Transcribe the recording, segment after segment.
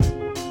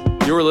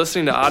You are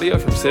listening to audio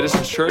from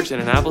Citizens Church in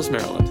Annapolis,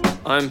 Maryland.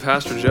 I'm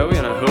Pastor Joey,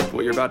 and I hope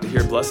what you're about to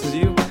hear blesses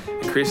you,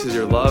 increases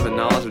your love and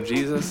knowledge of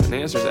Jesus, and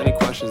answers any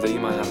questions that you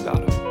might have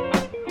about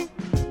him.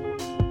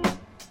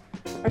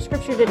 Our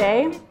scripture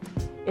today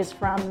is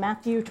from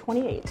Matthew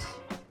 28,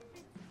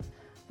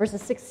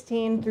 verses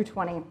 16 through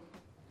 20.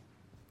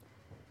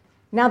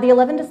 Now the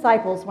 11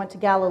 disciples went to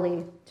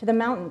Galilee, to the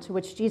mountain to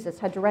which Jesus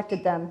had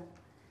directed them.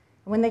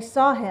 And when they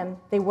saw him,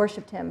 they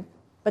worshipped him,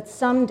 but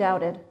some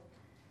doubted.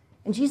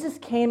 And Jesus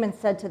came and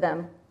said to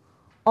them,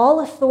 "All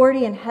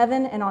authority in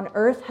heaven and on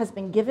earth has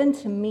been given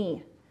to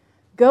me.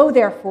 Go,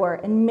 therefore,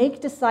 and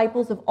make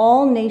disciples of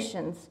all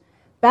nations,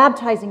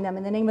 baptizing them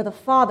in the name of the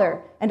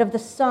Father, and of the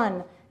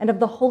Son, and of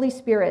the Holy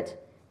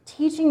Spirit,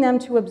 teaching them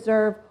to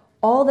observe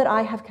all that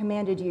I have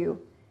commanded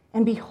you.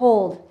 And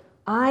behold,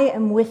 I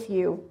am with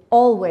you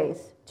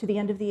always to the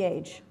end of the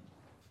age."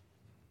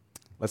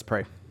 Let's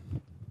pray.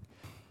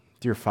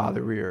 Dear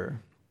Father, we are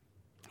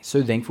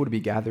so thankful to be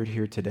gathered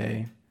here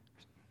today.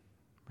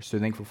 We're so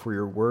thankful for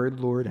your word,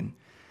 Lord, and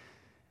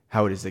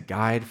how it is a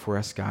guide for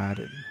us, God.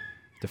 It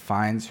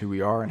defines who we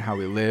are and how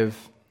we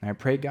live. And I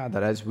pray, God,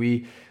 that as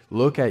we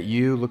look at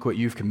you, look what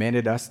you've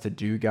commanded us to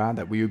do, God,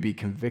 that we would be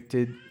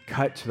convicted,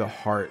 cut to the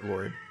heart,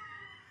 Lord.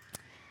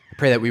 I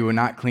pray that we would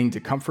not cling to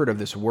comfort of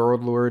this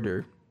world, Lord,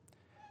 or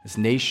this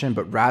nation,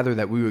 but rather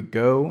that we would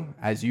go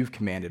as you've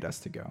commanded us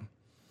to go.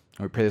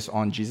 And we pray this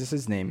all in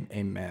Jesus' name,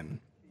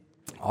 amen.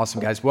 Awesome,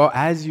 guys. Well,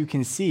 as you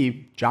can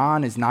see,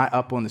 John is not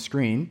up on the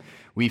screen.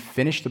 We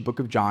finished the book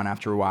of John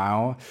after a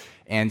while,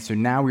 and so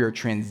now we are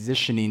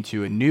transitioning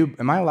to a new...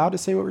 Am I allowed to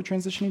say what we're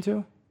transitioning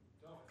to?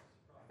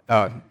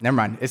 Oh, never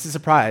mind. It's a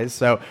surprise.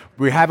 So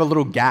we have a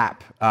little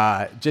gap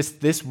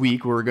just this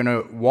week where we're going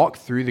to walk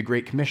through the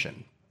Great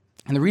Commission.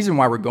 And the reason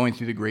why we're going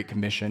through the Great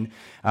Commission,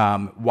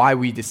 why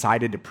we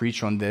decided to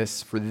preach on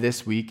this for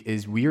this week,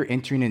 is we are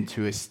entering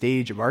into a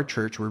stage of our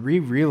church where we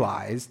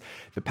realized,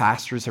 the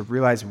pastors have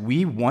realized,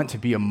 we want to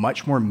be a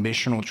much more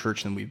missional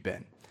church than we've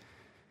been.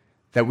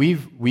 That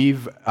we've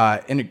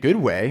in a good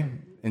way,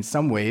 in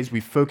some ways,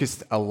 we've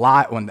focused a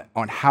lot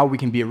on how we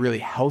can be a really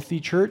healthy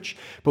church,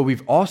 but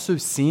we've also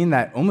seen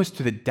that almost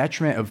to the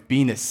detriment of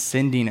being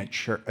ascending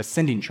church,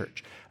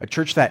 a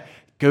church that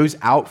goes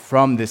out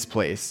from this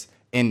place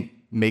and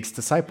makes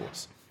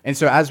disciples. And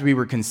so as we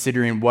were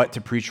considering what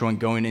to preach on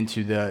going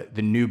into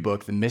the new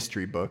book, the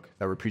mystery book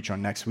that we're preaching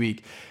on next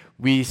week,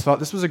 we thought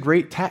this was a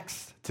great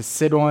text to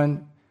sit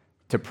on,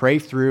 to pray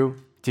through,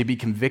 to be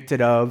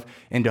convicted of,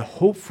 and to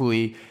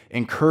hopefully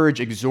encourage,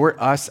 exhort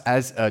us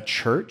as a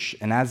church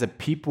and as a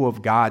people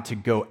of God to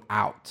go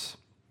out.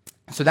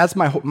 So that's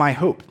my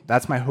hope.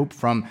 That's my hope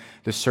from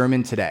the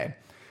sermon today,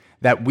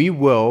 that we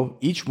will,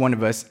 each one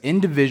of us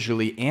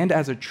individually and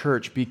as a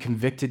church, be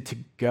convicted to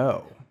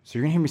go. So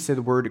you're going to hear me say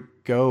the word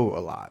go a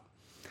lot.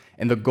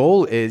 And the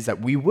goal is that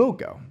we will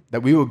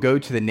go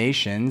to the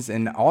nations,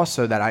 and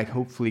also that I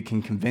hopefully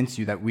can convince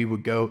you that we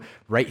would go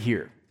right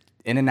here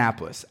in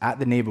Annapolis, at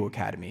the Naval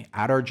Academy,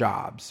 at our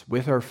jobs,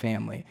 with our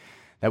family,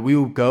 that we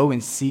will go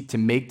and seek to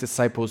make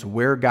disciples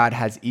where God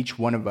has each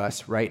one of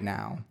us right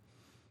now.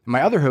 And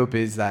my other hope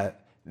is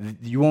that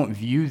you won't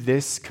view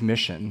this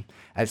commission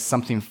as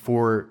something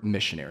for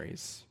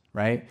missionaries,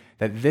 right?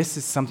 That this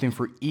is something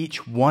for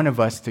each one of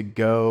us to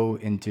go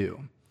and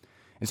do.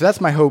 And so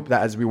that's my hope,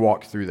 that as we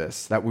walk through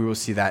this, that we will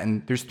see that.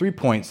 And there's 3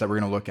 points that we're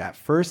going to look at.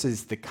 First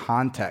is the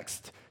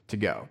context to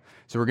go.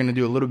 So we're going to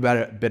do a little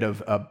bit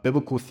of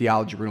biblical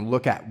theology. We're going to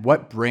look at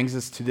what brings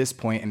us to this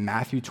point in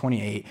Matthew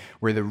 28,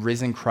 where the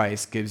risen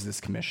Christ gives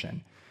this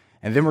commission.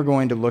 And then we're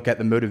going to look at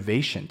the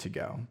motivation to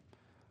go.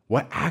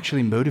 What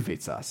actually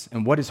motivates us,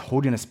 and what is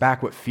holding us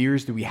back? What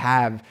fears do we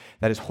have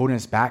that is holding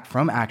us back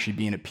from actually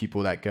being a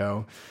people that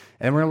go?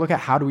 And then we're going to look at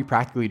how do we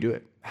practically do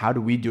it? How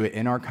do we do it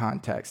in our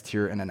context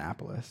here in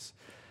Annapolis?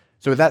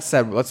 So with that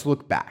said, let's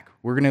look back.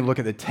 We're going to look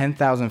at the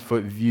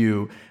 10,000-foot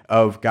view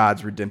of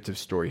God's redemptive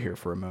story here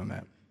for a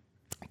moment.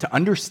 To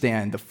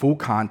understand the full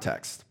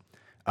context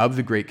of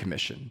the Great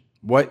Commission,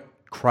 what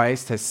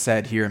Christ has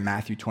said here in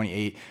Matthew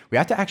 28, we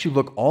have to actually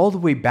look all the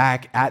way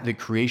back at the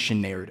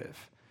creation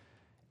narrative.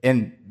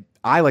 And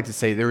I like to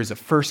say there is a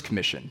first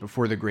commission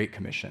before the Great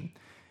Commission.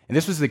 And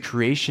this was the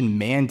creation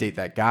mandate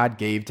that God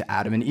gave to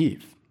Adam and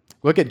Eve.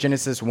 Look at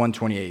Genesis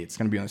 1:28. It's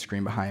going to be on the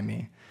screen behind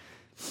me.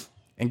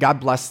 And God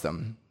blessed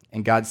them.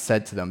 And God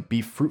said to them,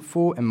 "Be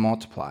fruitful and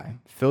multiply,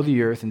 fill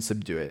the earth and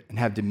subdue it, and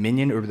have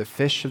dominion over the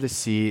fish of the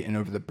sea and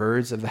over the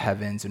birds of the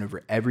heavens and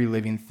over every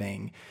living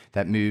thing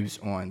that moves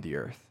on the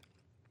earth."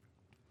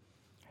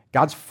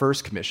 God's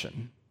first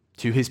commission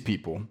to his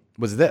people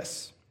was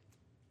this,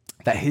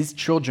 that his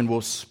children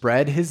will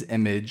spread his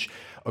image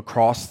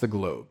across the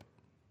globe,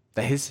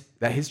 that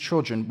his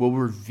children will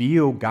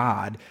reveal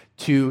God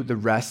to the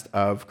rest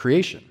of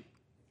creation.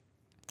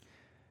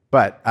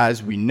 But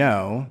as we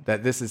know,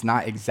 that this is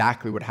not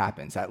exactly what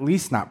happens, at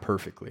least not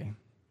perfectly.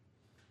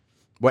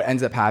 What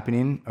ends up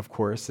happening, of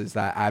course, is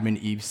that Adam and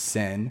Eve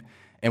sin,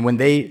 and when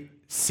they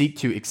seek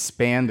to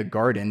expand the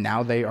garden,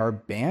 now they are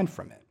banned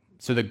from it.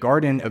 So the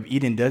Garden of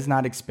Eden does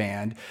not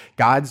expand.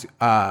 God's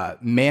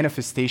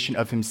manifestation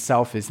of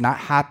himself has not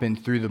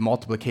happened through the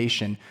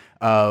multiplication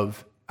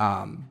of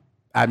Adam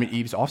and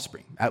Eve's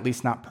offspring, at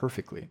least not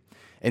perfectly.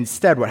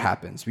 Instead, what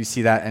happens? We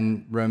see that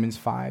in Romans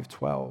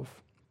 5:12.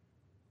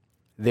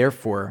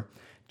 Therefore,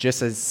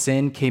 just as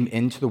sin came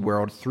into the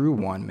world through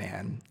one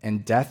man,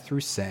 and death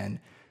through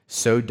sin,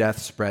 so death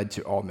spread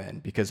to all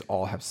men, because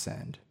all have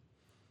sinned.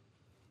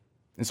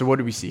 And so what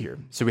do we see here?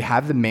 So we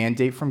have the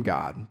mandate from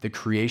God, the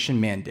creation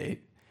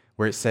mandate,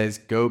 where it says,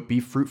 go be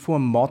fruitful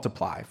and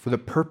multiply for the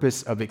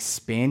purpose of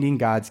expanding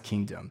God's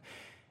kingdom.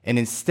 And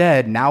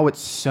instead, now what's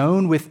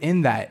sown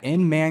within that,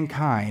 in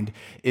mankind,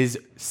 is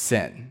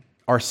sin,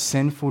 our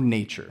sinful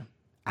nature.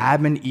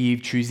 Adam and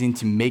Eve choosing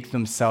to make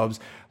themselves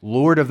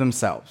Lord of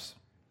themselves.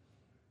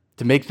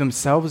 To make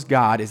themselves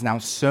God is now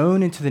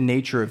sown into the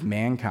nature of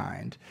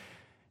mankind.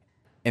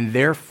 And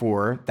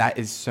therefore, that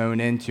is sown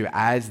into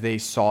as they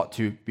sought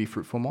to be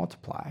fruitful and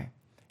multiply.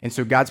 And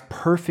so God's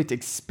perfect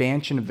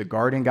expansion of the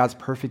garden, God's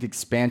perfect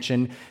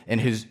expansion in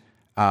his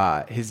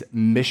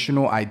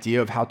missional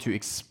idea of how to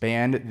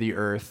expand the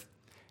earth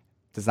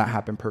does not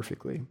happen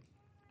perfectly.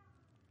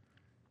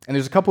 And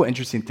there's a couple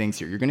interesting things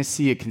here. You're going to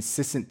see a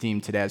consistent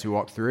theme today as we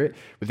walk through it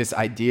with this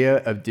idea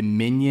of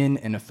dominion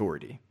and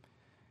authority.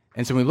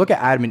 And so when we look at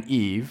Adam and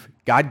Eve,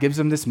 God gives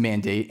them this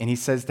mandate, and he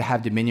says to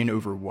have dominion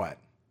over what?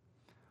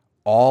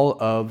 All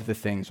of the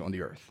things on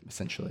the earth,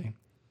 essentially.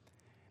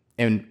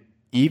 And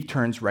Eve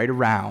turns right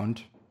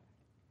around,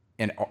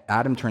 and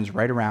Adam turns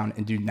right around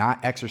and do not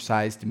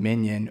exercise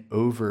dominion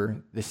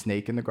over the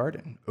snake in the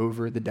garden,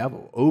 over the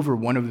devil, over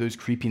one of those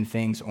creeping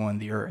things on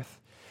the earth.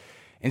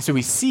 And so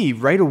we see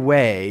right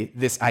away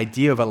this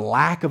idea of a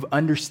lack of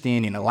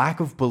understanding, a lack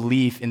of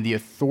belief in the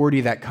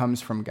authority that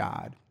comes from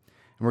God.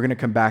 And we're going to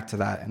come back to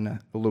that in a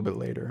little bit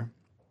later.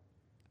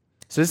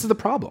 So this is the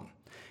problem.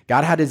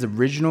 God had his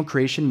original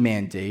creation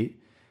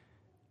mandate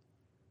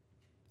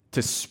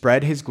to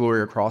spread his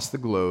glory across the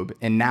globe,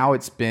 and now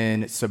it's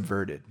been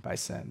subverted by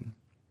sin.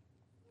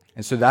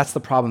 And so that's the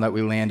problem that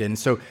we land in.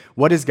 So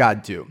what does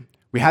God do?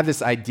 We have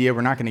this idea,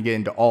 we're not going to get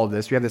into all of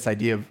this, we have this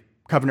idea of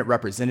covenant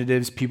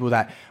representatives, people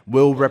that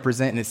will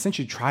represent and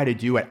essentially try to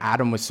do what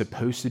Adam was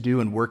supposed to do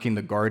in working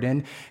the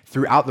garden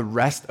throughout the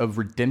rest of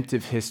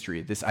redemptive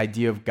history. This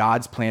idea of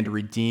God's plan to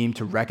redeem,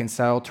 to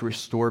reconcile, to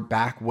restore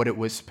back what it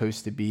was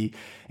supposed to be.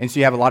 And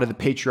so you have a lot of the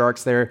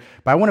patriarchs there,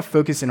 but I want to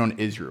focus in on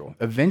Israel.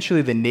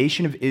 Eventually, the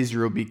nation of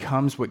Israel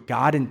becomes what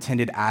God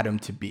intended Adam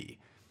to be.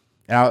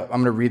 And I'm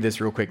going to read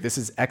this real quick. This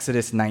is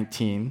Exodus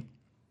 19,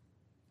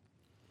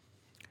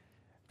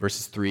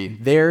 verses 3.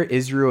 There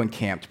Israel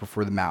encamped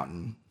before the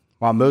mountain.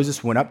 While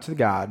Moses went up to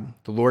God,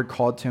 the Lord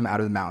called to him out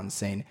of the mountain,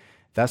 saying,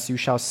 Thus you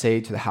shall say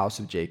to the house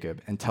of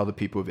Jacob, and tell the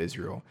people of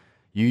Israel,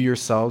 You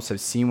yourselves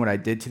have seen what I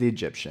did to the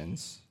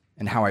Egyptians,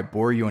 and how I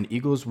bore you on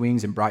eagle's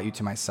wings and brought you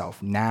to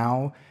myself.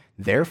 Now,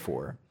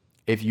 therefore,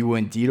 if you will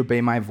indeed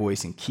obey my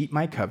voice and keep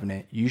my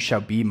covenant, you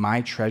shall be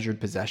my treasured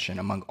possession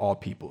among all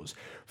peoples.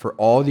 For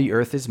all the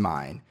earth is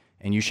mine,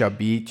 and you shall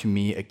be to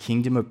me a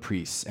kingdom of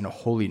priests and a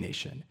holy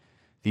nation.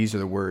 These are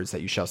the words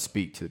that you shall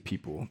speak to the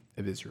people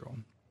of Israel.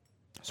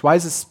 So why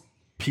is this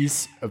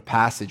piece of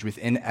passage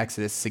within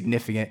Exodus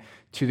significant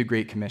to the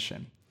Great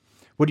Commission?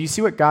 Well, do you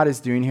see what God is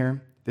doing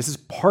here? This is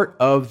part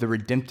of the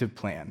redemptive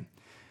plan.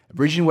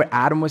 Originally what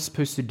Adam was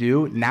supposed to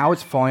do, now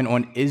it's falling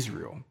on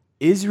Israel.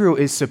 Israel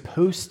is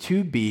supposed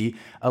to be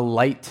a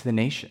light to the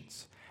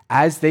nations.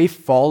 As they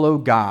follow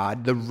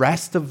God, the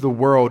rest of the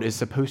world is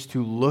supposed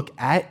to look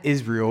at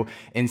Israel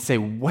and say,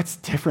 what's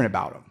different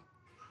about them?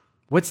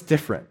 What's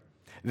different?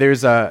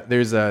 There's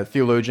a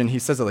theologian, he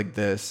says it like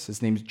this.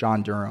 His name's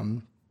John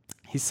Durham.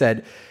 He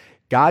said,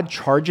 God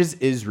charges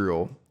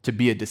Israel to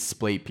be a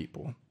display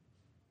people,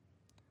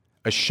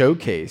 a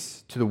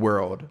showcase to the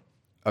world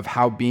of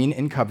how being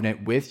in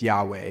covenant with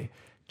Yahweh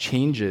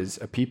changes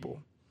a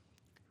people.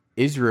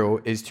 Israel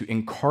is to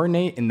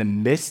incarnate in the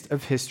midst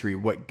of history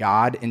what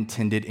God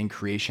intended in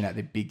creation at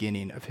the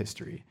beginning of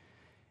history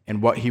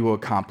and what he will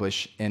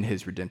accomplish in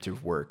his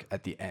redemptive work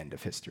at the end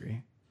of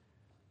history.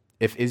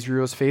 If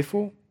Israel is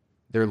faithful,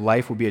 their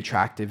life will be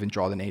attractive and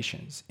draw the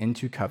nations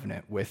into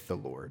covenant with the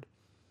Lord.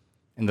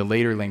 In the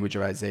later language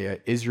of Isaiah,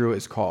 Israel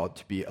is called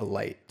to be a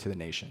light to the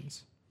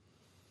nations.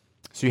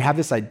 So you have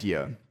this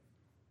idea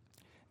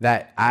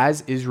that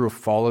as Israel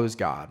follows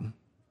God,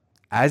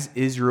 as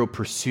Israel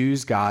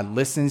pursues God,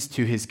 listens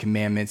to his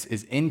commandments,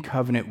 is in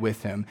covenant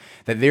with him,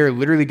 that they are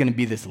literally going to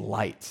be this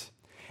light.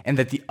 And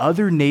that the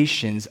other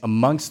nations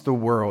amongst the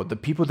world, the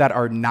people that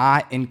are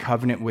not in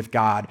covenant with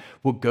God,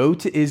 will go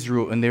to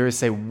Israel and they will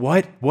say,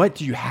 what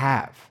do you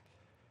have?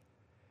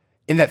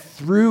 And that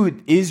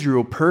through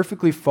Israel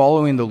perfectly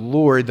following the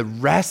Lord, the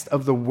rest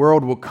of the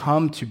world will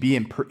come to be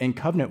in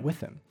covenant with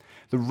him.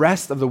 The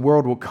rest of the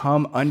world will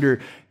come under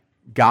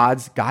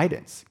God's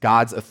guidance,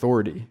 God's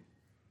authority.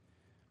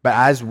 But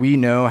as we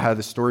know how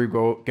the story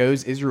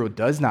goes, Israel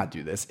does not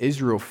do this.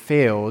 Israel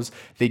fails.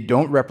 They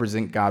don't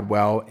represent God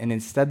well, and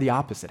instead the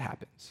opposite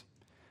happens.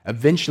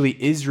 Eventually,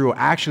 Israel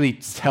actually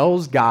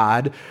tells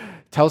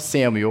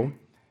Samuel,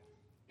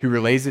 who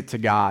relays it to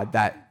God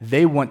that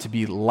they want to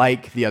be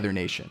like the other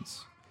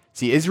nations.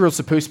 See, Israel's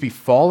supposed to be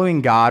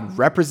following God,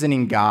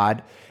 representing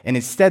God, and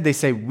instead they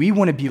say, we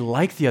want to be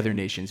like the other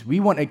nations. We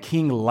want a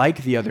king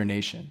like the other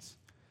nations.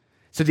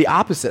 So the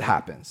opposite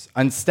happens.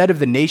 Instead of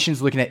the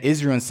nations looking at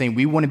Israel and saying,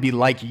 we want to be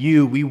like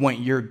you, we want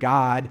your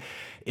God,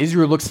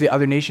 Israel looks to the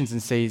other nations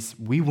and says,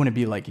 we want to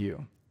be like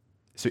you.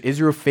 So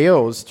Israel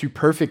fails to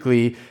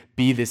perfectly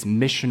be this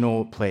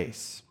missional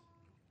place.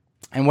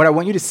 And what I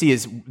want you to see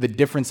is the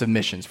difference of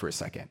missions for a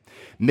second.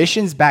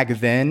 Missions back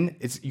then,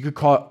 you could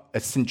call it a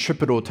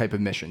centripetal type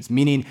of missions,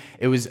 meaning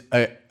it was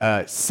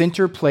a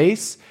center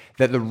place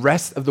that the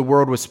rest of the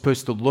world was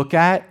supposed to look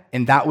at,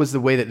 and that was the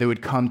way that they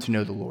would come to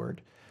know the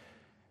Lord.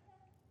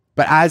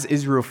 But as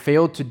Israel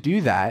failed to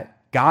do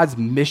that, God's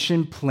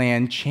mission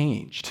plan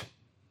changed.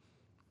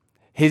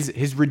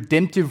 His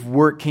redemptive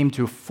work came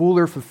to a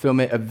fuller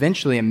fulfillment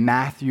eventually in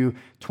Matthew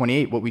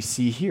 28, what we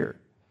see here.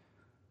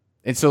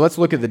 And so let's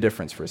look at the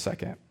difference for a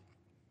second.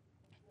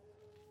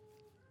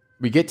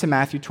 We get to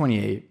Matthew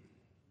 28.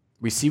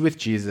 We see with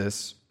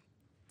Jesus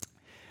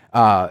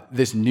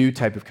this new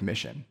type of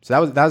commission.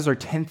 So that was our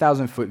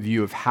 10,000-foot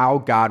view of how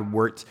God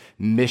worked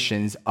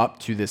missions up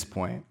to this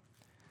point.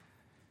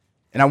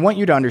 And I want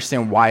you to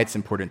understand why it's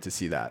important to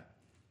see that.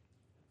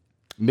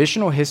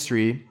 Missional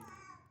history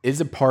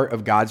is a part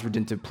of God's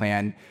redemptive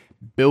plan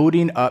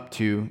building up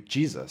to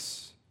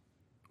Jesus.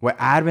 What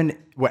Adam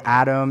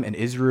and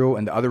Israel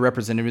and the other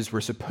representatives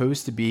were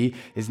supposed to be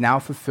is now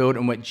fulfilled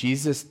in what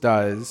Jesus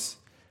does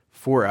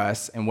for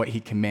us and what he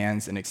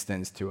commands and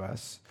extends to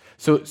us.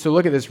 So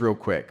look at this real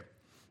quick.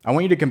 I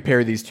want you to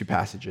compare these two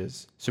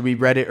passages. So we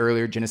read it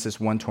earlier, Genesis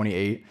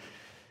 1:28,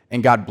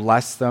 and God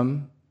blessed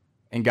them,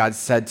 and God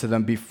said to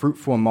them, be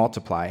fruitful and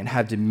multiply, and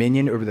have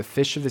dominion over the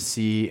fish of the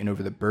sea and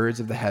over the birds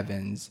of the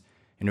heavens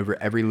and over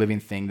every living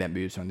thing that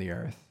moves on the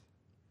earth.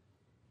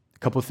 A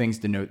couple of things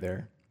to note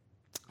there.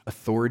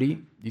 Authority,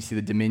 you see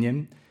the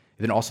dominion,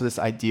 and then also this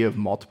idea of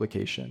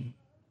multiplication.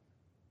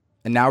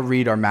 And now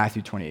read our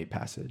Matthew 28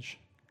 passage.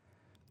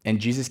 And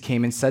Jesus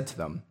came and said to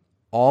them,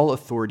 all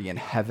authority in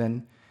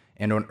heaven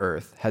and on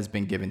earth has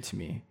been given to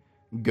me.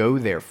 Go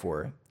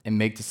therefore and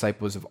make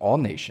disciples of all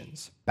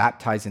nations,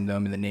 baptizing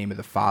them in the name of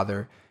the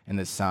Father and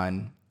the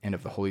Son and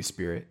of the Holy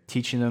Spirit,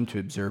 teaching them to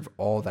observe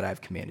all that I have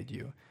commanded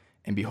you.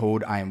 And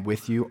behold, I am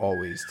with you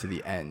always to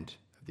the end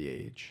of the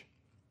age.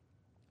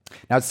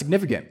 Now it's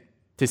significant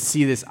to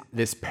see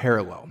this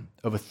parallel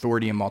of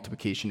authority and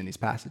multiplication in these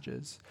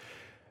passages.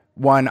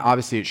 One,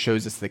 obviously, it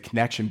shows us the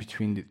connection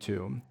between the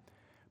two.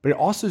 But it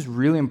also is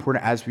really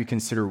important as we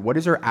consider what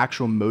is our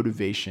actual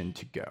motivation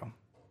to go.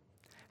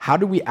 How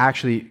do we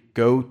actually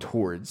go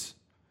towards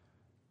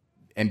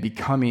and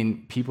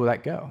becoming people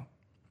that go?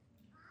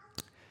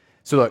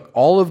 So look,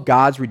 all of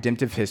God's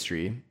redemptive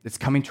history, it's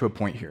coming to a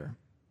point here.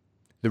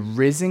 The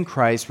risen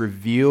Christ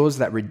reveals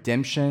that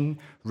redemption,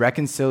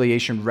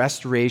 reconciliation,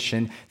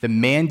 restoration, the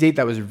mandate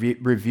that was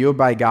revealed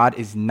by God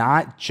is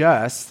not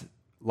just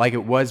like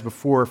it was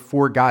before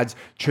for God's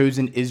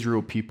chosen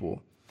Israel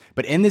people.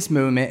 But in this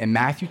moment, in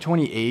Matthew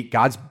 28,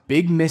 God's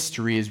big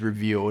mystery is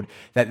revealed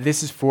that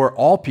this is for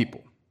all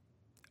people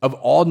of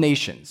all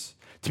nations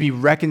to be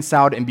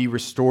reconciled and be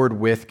restored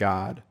with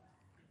God.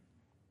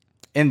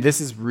 And this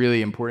is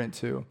really important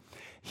too.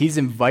 He's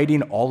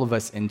inviting all of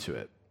us into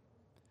it.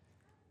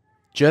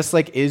 Just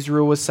like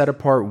Israel was set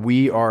apart,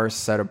 we are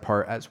set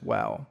apart as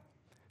well.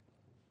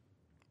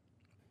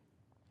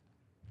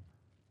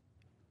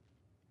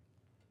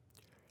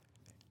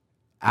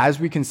 As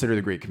we consider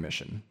the Great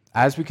Commission,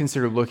 as we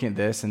consider looking at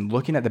this and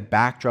looking at the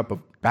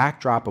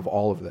backdrop of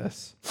all of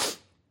this,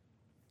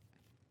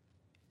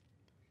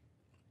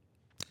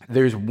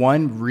 there's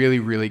one really,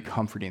 really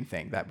comforting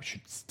thing that we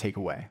should take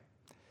away.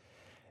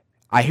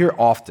 I hear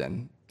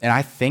often, and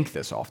I think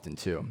this often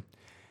too,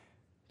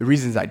 the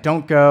reasons I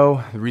don't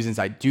go, the reasons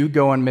I do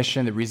go on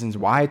mission, the reasons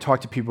why I talk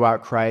to people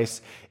about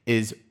Christ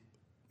is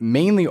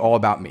mainly all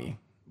about me,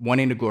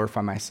 wanting to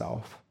glorify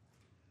myself.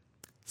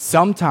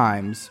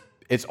 Sometimes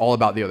it's all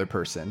about the other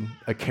person,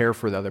 a care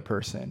for the other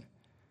person.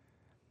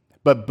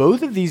 But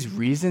both of these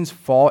reasons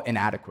fall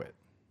inadequate.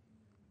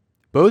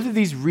 Both of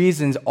these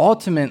reasons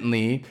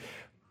ultimately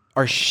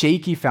are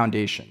shaky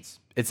foundations.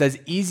 It's as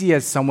easy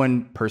as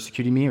someone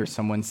persecuting me or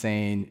someone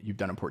saying you've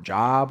done a poor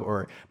job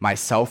or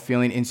myself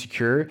feeling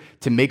insecure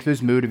to make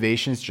those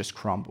motivations just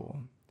crumble.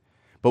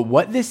 But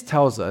what this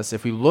tells us,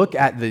 if we look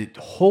at the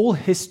whole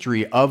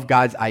history of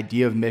God's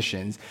idea of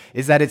missions,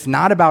 is that it's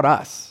not about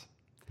us.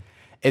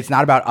 It's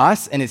not about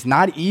us, and it's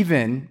not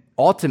even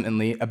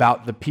ultimately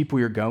about the people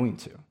you're going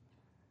to.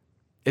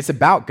 It's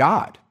about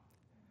God.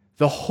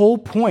 The whole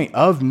point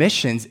of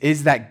missions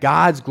is that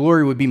God's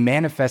glory would be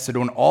manifested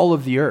on all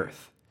of the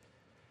earth.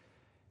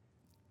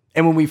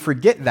 And when we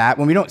forget that,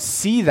 when we don't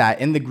see that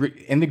in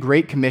the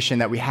Great Commission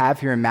that we have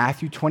here in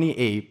Matthew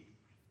 28,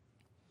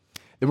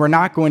 then we're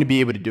not going to be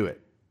able to do it.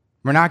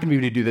 We're not going to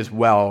be able to do this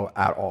well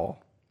at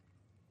all.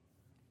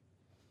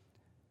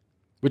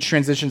 Which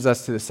transitions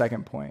us to the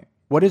second point.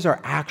 What is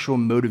our actual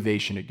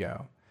motivation to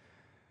go?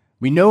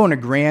 We know in a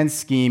grand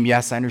scheme,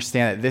 yes, I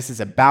understand that this is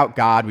about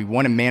God. We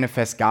want to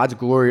manifest God's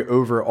glory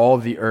over all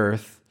of the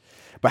earth.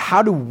 But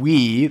how do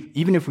we,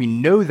 even if we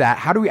know that,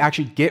 how do we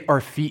actually get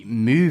our feet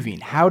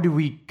moving? How do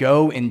we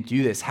go and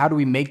do this? How do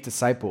we make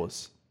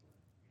disciples?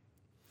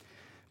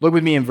 Look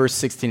with me in verse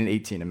 16 and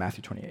 18 in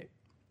Matthew 28.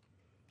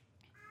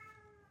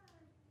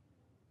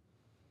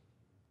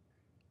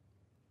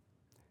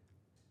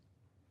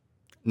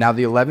 Now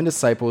the 11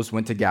 disciples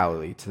went to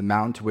Galilee, to the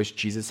mountain to which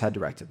Jesus had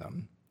directed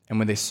them. And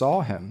when they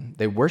saw him,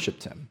 they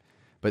worshipped him,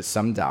 but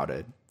some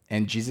doubted.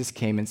 And Jesus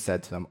came and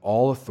said to them,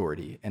 all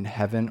authority in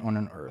heaven and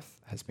on earth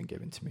has been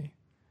given to me.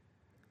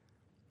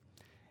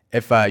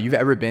 If you've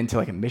ever been to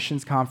like a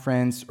missions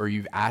conference, or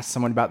you've asked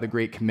someone about the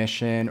Great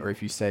Commission, or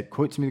if you said,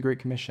 quote to me the Great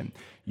Commission,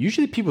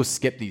 usually people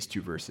skip these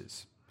two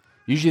verses.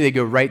 Usually they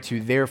go right to,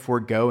 therefore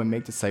go and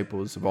make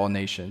disciples of all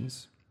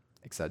nations,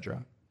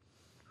 etc.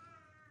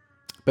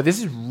 But this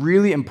is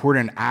really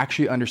important in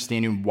actually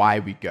understanding why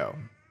we go.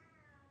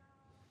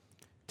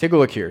 Take a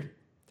look here.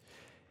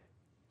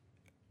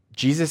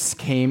 Jesus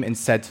came and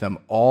said to them,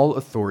 all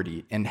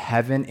authority in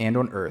heaven and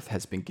on earth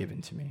has been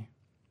given to me.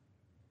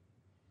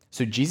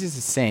 So Jesus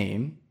is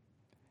saying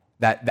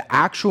that the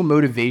actual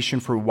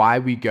motivation for why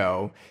we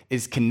go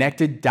is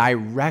connected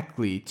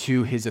directly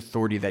to his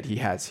authority that he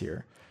has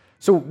here.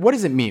 So what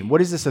does it mean?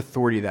 What is this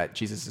authority that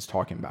Jesus is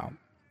talking about?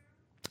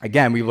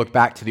 Again, we look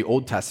back to the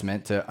Old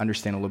Testament to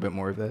understand a little bit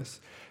more of this.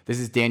 This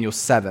is Daniel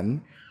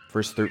 7,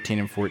 verse 13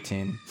 and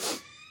 14.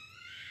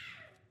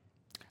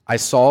 I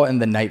saw in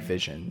the night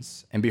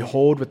visions, and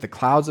behold, with the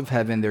clouds of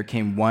heaven there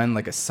came one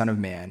like a son of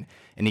man,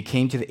 and he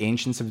came to the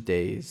Ancients of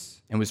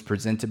Days and was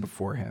presented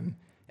before him,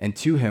 and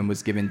to him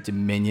was given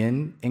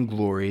dominion and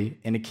glory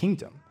and a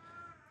kingdom,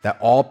 that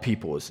all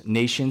peoples,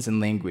 nations, and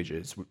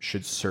languages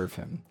should serve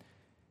him.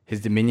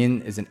 His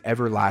dominion is an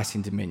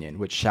everlasting dominion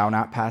which shall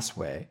not pass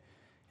away,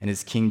 and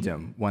his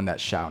kingdom one that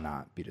shall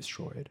not be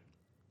destroyed.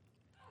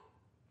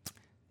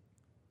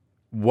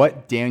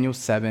 What Daniel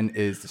 7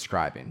 is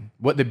describing,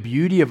 what the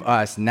beauty of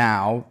us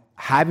now,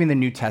 having the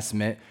New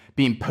Testament,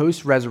 being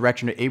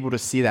post-resurrection, are able to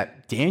see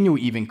that Daniel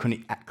even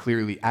couldn't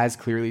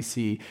clearly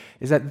see,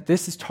 is that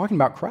this is talking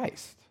about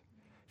Christ.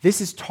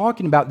 This is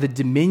talking about the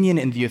dominion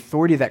and the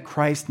authority that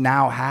Christ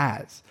now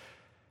has,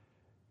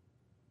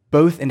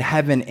 both in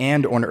heaven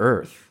and on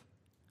earth.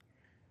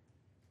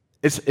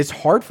 It's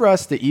hard for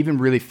us to even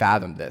really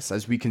fathom this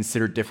as we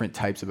consider different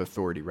types of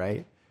authority,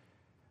 right?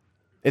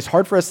 It's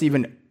hard for us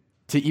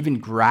to even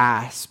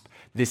grasp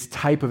this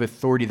type of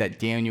authority that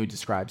Daniel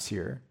describes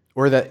here,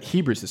 or that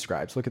Hebrews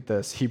describes. Look at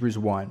this, Hebrews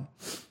 1.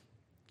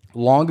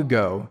 Long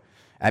ago,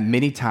 at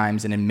many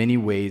times and in many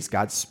ways,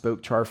 God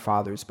spoke to our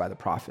fathers by the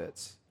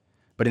prophets.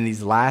 But in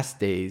these last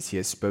days, he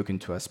has spoken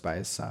to us by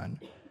his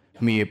Son,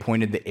 whom he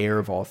appointed the heir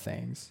of all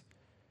things,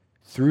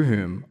 through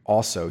whom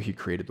also he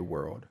created the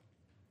world.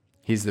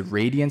 He is the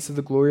radiance of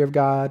the glory of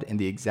God and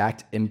the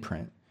exact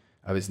imprint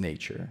of his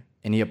nature,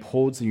 and he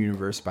upholds the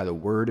universe by the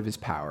word of his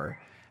power.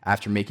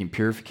 After making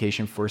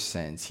purification for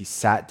sins, he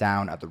sat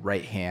down at the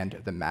right hand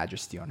of the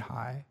majesty on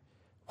high.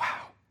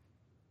 Wow.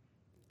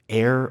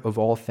 Heir of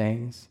all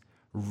things,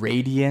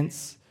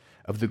 radiance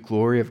of the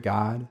glory of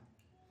God.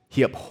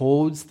 He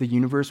upholds the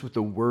universe with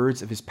the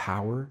words of his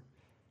power.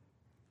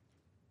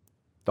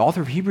 The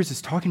author of Hebrews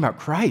is talking about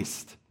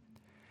Christ.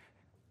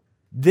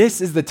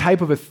 This is the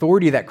type of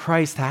authority that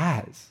Christ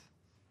has.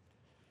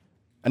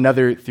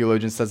 Another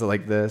theologian says it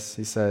like this.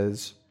 He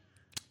says,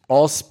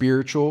 all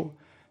spiritual,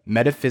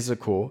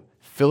 metaphysical,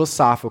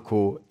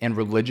 philosophical, and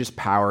religious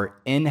power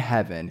in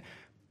heaven,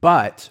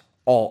 but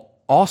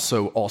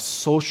also all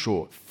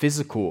social,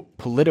 physical,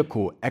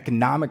 political,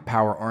 economic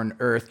power on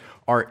earth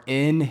are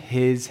in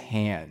his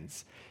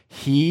hands.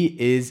 He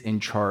is in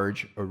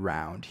charge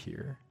around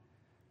here.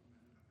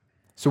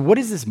 So what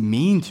does this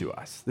mean to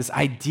us? This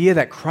idea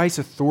that Christ's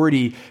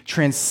authority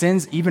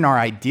transcends even our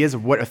ideas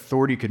of what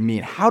authority could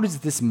mean. How does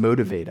this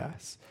motivate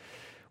us?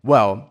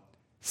 Well,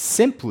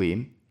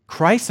 simply,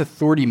 Christ's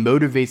authority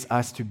motivates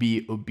us to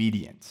be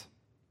obedient.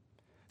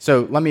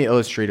 So let me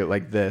illustrate it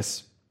like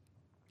this.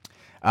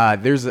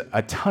 There's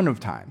a ton of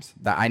times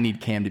that I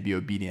need Cam to be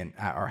obedient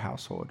at our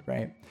household,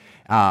 right?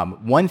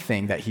 One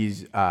thing that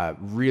he's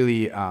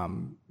really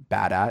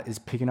bad at is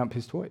picking up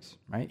his toys,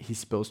 right? He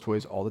spills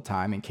toys all the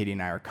time, and Katie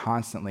and I are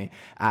constantly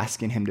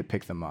asking him to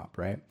pick them up,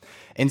 right?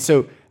 And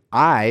so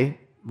I,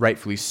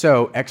 rightfully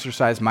so,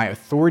 exercise my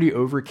authority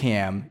over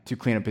Cam to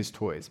clean up his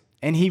toys.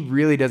 And he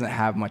really doesn't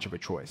have much of a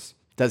choice.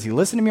 Does he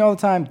listen to me all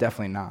the time?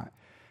 Definitely not.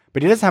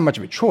 But he doesn't have much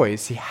of a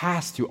choice. He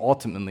has to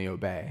ultimately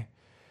obey.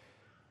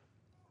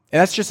 And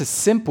that's just a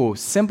simple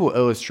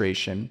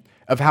illustration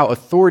of how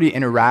authority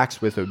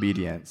interacts with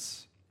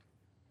obedience.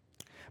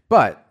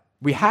 But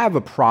we have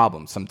a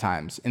problem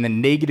sometimes in the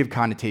negative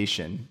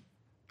connotation,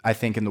 I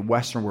think, in the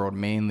Western world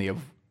mainly, of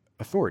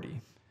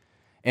authority.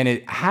 And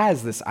it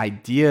has this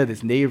idea,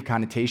 this negative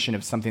connotation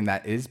of something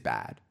that is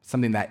bad,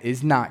 something that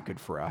is not good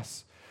for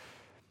us.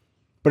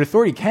 But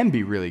authority can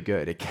be really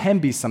good. It can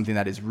be something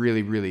that is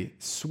really, really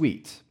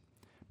sweet.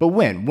 But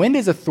when? When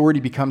does authority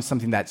become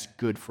something that's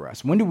good for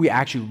us? When do we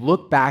actually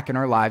look back in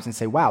our lives and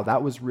say, wow,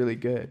 that was really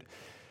good?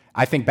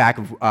 I think back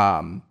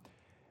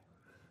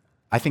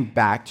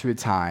to a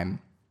time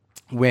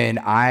when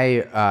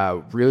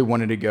I really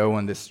wanted to go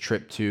on this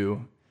trip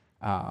to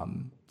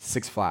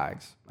Six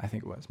Flags, I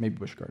think it was, maybe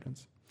Busch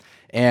Gardens.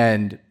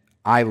 And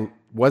I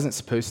wasn't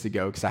supposed to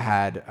go because I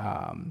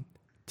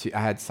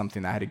had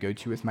something that I had to go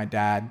to with my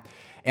dad.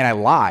 And I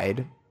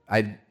lied.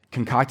 I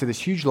concocted this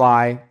huge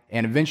lie,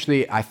 and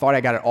eventually I thought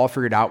I got it all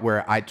figured out,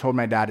 where I told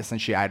my dad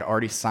essentially I had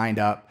already signed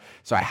up,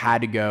 so I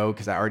had to go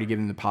because I already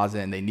given the deposit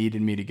and they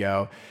needed me to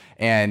go.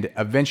 And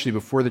eventually,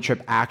 before the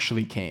trip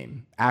actually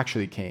came,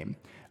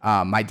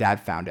 my dad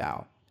found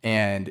out.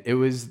 And it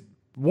was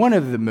one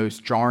of the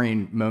most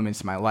jarring moments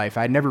in my life.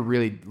 I'd never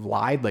really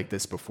lied like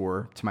this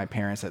before to my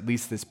parents, at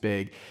least this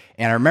big.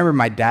 And I remember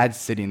my dad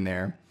sitting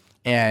there,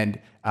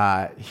 and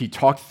he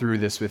talked through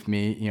this with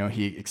me.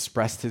 He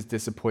expressed his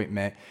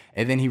disappointment,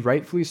 and then he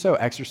rightfully so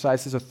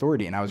exercised his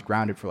authority, and I was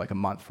grounded for like a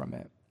month from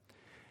it.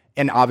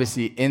 And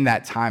obviously, in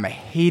that time, I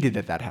hated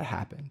that had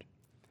happened.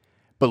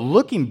 But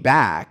looking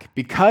back,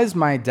 because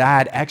my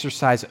dad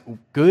exercised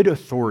good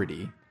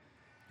authority,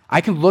 I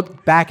can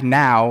look back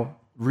now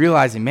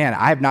realizing, man,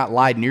 I have not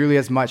lied nearly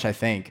as much, I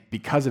think,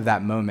 because of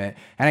that moment.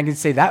 And I can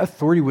say that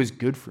authority was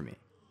good for me.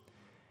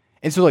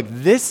 And so,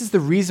 this is the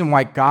reason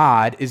why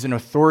God is an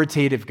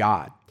authoritative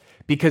God,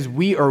 because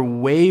we are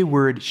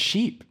wayward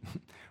sheep.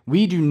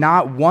 We do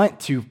not want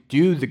to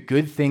do the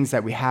good things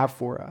that we have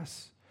for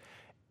us.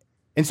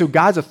 And so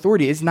God's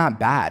authority is not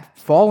bad.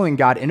 Following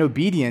God in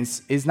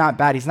obedience is not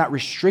bad. He's not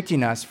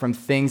restricting us from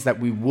things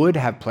that we would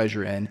have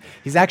pleasure in.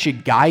 He's actually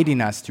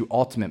guiding us to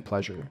ultimate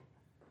pleasure.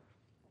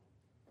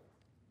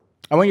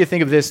 I want you to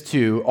think of this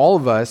too. All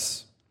of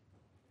us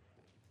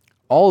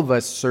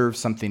serve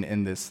something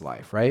in this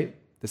life, right?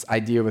 This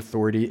idea of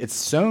authority. It's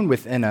sown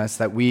within us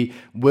that we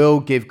will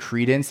give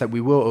credence, that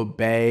we will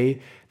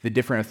obey the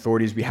different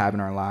authorities we have in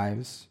our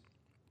lives.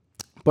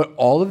 But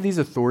all of these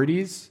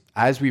authorities,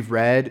 as we've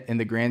read in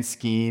the grand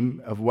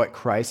scheme of what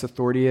Christ's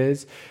authority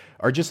is,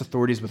 are just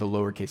authorities with a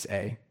lowercase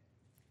a.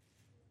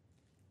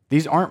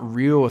 These aren't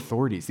real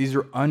authorities. These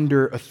are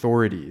under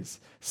authorities,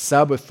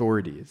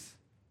 sub-authorities.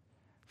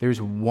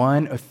 There's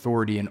one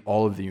authority in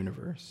all of the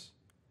universe,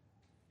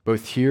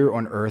 both here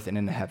on earth and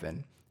in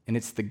heaven, and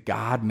it's the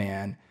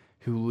God-man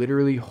who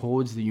literally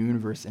holds the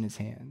universe in his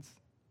hands.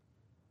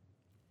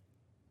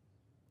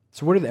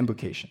 So what are the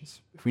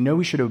implications? If we know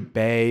we should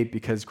obey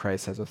because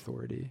Christ has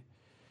authority,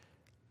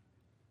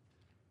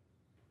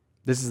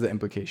 this is the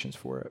implications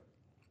for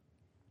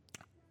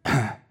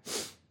it.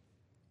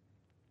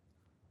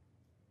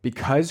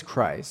 Because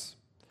Christ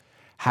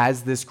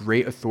has this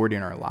great authority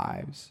in our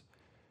lives,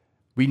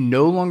 we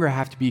no longer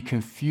have to be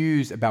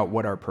confused about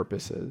what our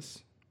purpose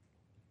is.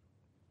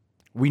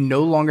 We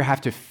no longer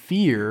have to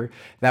fear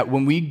that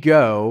when we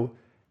go,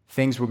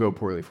 things will go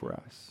poorly for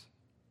us.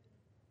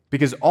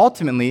 Because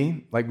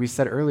ultimately, like we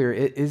said earlier,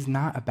 it is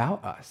not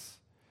about us.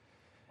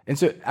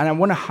 And I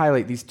want to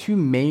highlight these two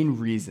main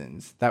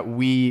reasons that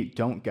we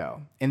don't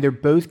go. And they're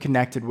both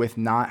connected with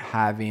not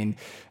having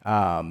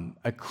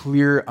a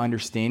clear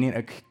understanding,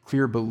 a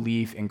clear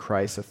belief in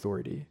Christ's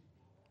authority.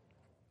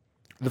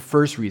 The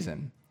first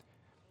reason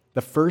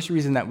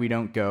that we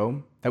don't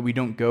go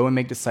and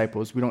make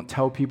disciples, we don't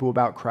tell people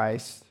about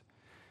Christ,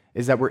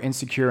 is that we're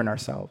insecure in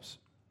ourselves.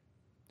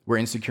 We're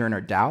insecure in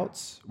our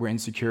doubts. We're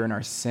insecure in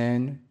our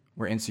sin.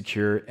 We're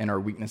insecure in our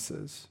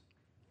weaknesses.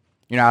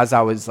 As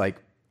I was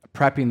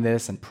prepping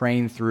this and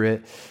praying through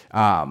it,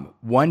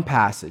 one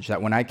passage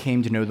that when I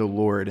came to know the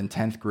Lord in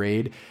 10th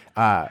grade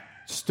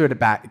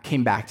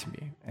came back to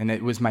me, and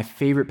it was my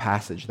favorite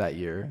passage that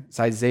year. It's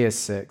Isaiah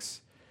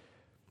 6.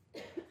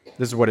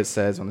 This is what it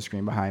says on the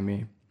screen behind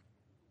me.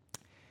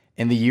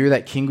 In the year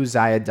that King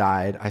Uzziah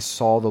died, I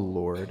saw the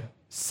Lord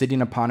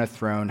sitting upon a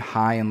throne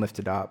high and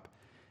lifted up,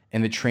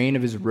 and the train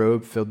of his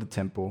robe filled the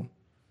temple.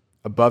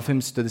 Above him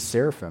stood the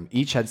seraphim.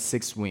 Each had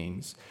 6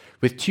 wings.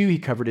 With 2 he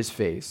covered his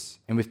face,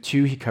 and with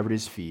 2 he covered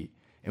his feet,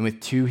 and with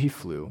 2 he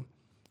flew.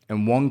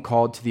 And one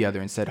called to the other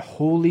and said,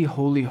 Holy,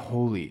 holy,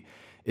 holy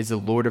is the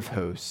Lord of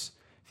hosts.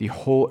 The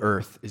whole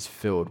earth is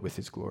filled with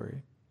his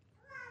glory.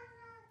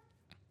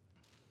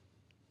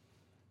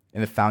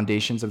 And the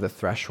foundations of the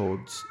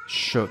thresholds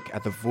shook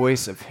at the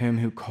voice of him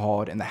who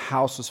called, and the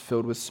house was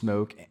filled with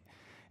smoke.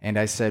 And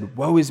I said,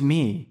 Woe is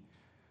me!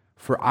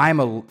 For I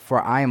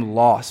am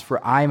lost,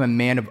 for I am a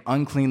man of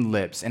unclean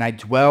lips, and I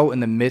dwell in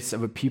the midst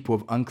of a people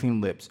of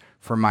unclean lips,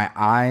 for my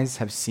eyes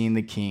have seen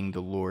the King, the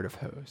Lord of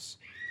hosts.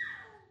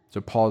 So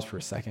pause for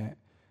a second.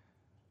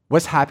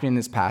 What's happening in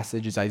this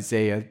passage is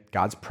Isaiah,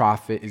 God's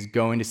prophet, is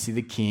going to see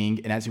the King,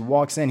 and as he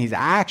walks in,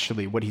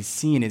 what he's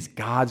seeing is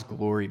God's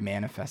glory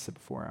manifested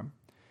before him.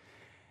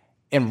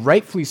 And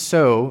rightfully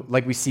so,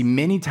 like we see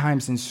many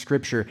times in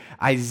Scripture,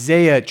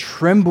 Isaiah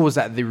trembles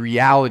at the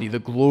reality, the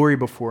glory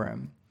before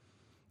him.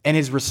 And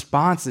his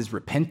response is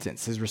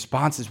repentance. His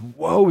response is,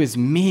 Woe is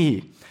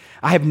me!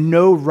 I have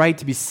no right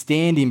to be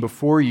standing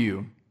before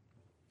you.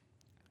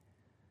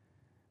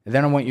 And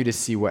then I want you to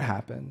see what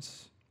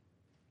happens.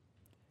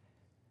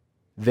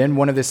 Then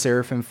one of the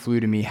seraphim flew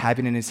to me,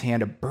 having in his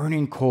hand a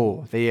burning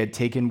coal they had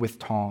taken with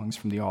tongs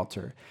from the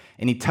altar.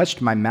 And he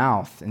touched my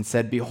mouth and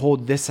said,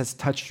 "Behold, this has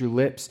touched your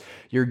lips.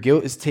 Your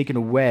guilt is taken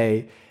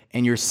away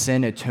and your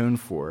sin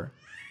atoned for."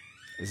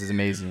 This is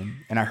amazing.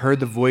 And I heard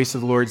the voice of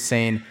the Lord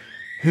saying,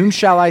 "Whom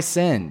shall I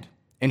send?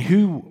 And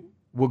who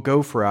will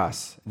go for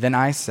us?" Then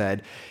I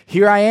said,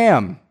 "Here I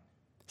am.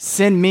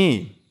 Send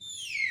me."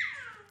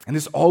 And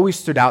this always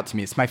stood out to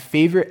me. It's my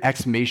favorite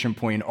exclamation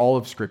point in all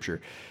of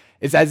Scripture.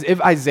 It's as if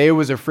Isaiah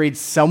was afraid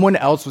someone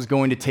else was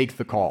going to take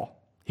the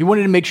call. He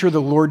wanted to make sure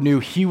the Lord knew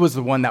he was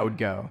the one that would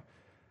go.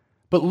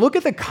 But look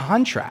at the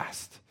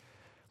contrast.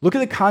 Look at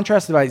the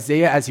contrast of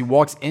Isaiah as he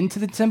walks into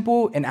the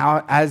temple and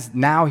as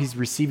now he's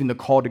receiving the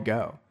call to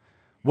go.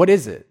 What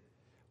is it?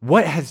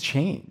 What has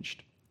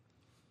changed?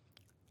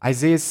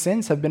 Isaiah's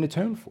sins have been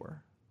atoned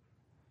for.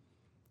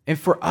 And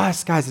for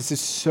us, guys, this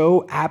is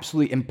so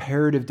absolutely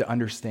imperative to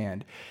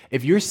understand.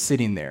 If you're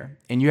sitting there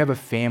and you have a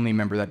family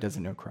member that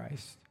doesn't know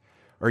Christ,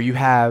 or you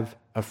have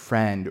a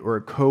friend or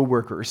a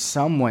coworker or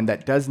someone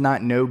that does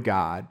not know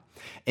God,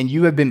 and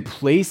you have been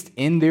placed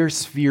in their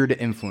sphere to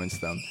influence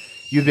them,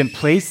 you've been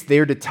placed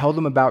there to tell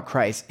them about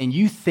Christ, and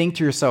you think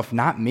to yourself,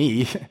 not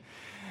me,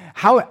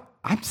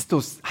 I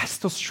still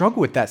struggle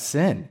with that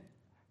sin.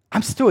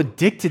 I'm still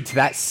addicted to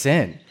that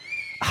sin.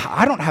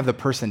 I don't have the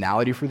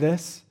personality for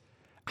this.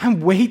 I'm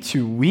way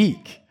too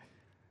weak.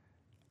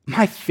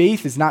 My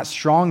faith is not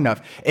strong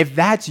enough. If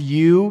that's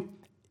you,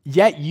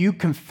 yet you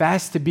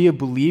confess to be a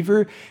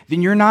believer,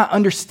 then you're not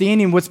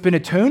understanding what's been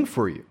atoned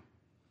for you.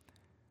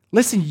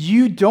 Listen,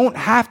 you don't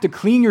have to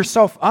clean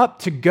yourself up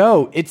to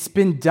go. It's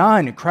been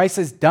done. Christ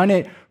has done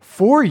it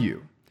for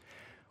you.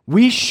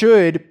 We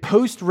should,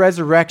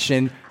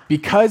 post-resurrection,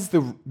 because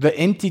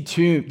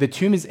the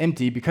tomb is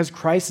empty, because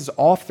Christ is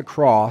off the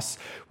cross,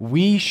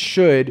 we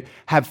should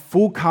have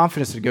full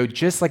confidence to go,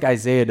 just like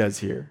Isaiah does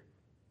here.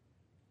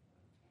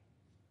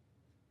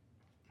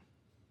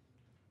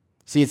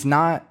 See, it's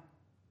not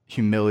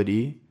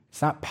humility.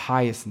 It's not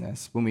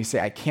piousness when we say,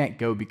 I can't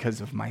go because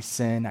of my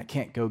sin. I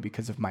can't go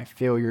because of my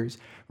failures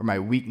or my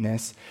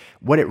weakness.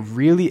 What it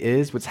really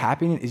is, what's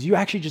happening, is you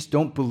actually just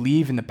don't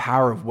believe in the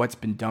power of what's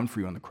been done for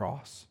you on the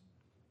cross.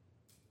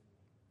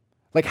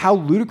 Like, how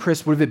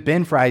ludicrous would have it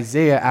been for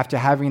Isaiah, after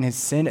having his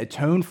sin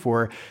atoned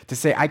for, to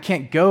say, I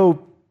can't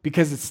go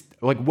because it's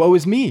like, woe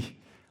is me.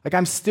 Like,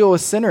 I'm still a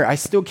sinner. I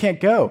still can't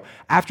go.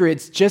 After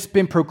it's just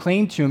been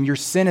proclaimed to him, your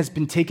sin has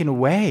been taken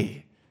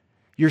away.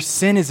 Your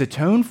sin is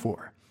atoned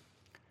for.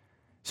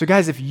 So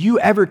guys, if you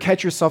ever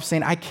catch yourself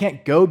saying, I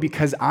can't go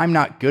because I'm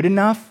not good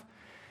enough,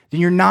 then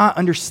you're not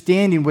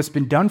understanding what's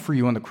been done for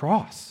you on the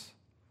cross.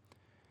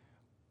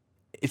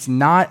 It's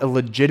not a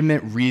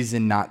legitimate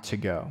reason not to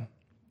go.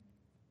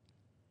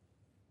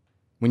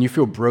 When you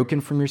feel broken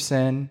from your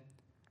sin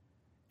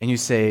and you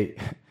say,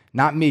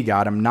 not me,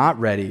 God, I'm not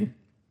ready,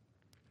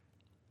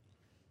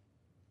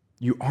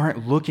 you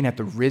aren't looking at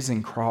the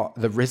risen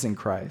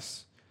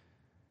Christ.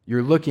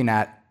 You're looking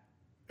at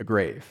a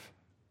grave.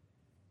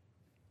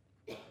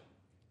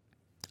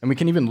 And we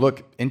can even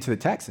look into the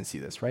text and see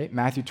this, right?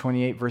 Matthew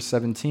 28, verse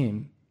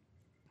 17.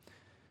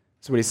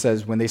 That's what he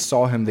says. When they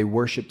saw him, they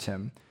worshiped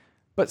him,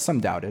 but some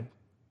doubted.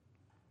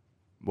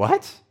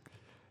 What?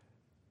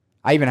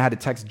 I even had to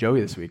text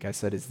Joey this week. I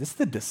said, is this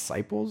the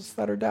disciples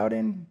that are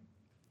doubting?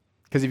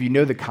 Because if you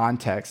know the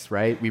context,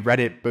 right? We read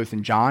it both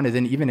in John and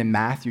then even in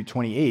Matthew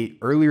 28,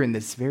 earlier in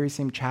this very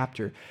same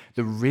chapter,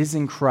 the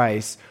risen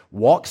Christ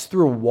walks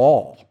through a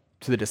wall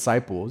to the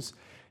disciples.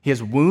 He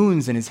has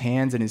wounds in his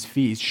hands and his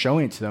feet. He's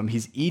showing it to them.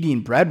 He's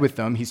eating bread with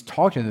them. He's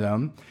talking to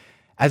them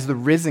as the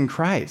risen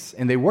Christ,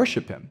 and they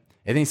worship him.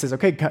 And then he says,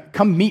 okay,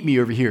 come meet me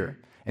over here.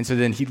 And so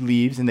then he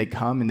leaves, and they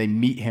come, and they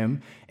meet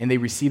him, and they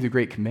receive the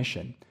Great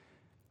Commission.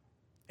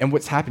 And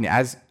what's happening?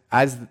 As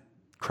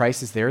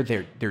Christ is there,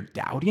 they're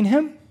doubting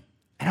him?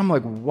 And I'm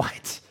like,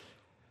 what?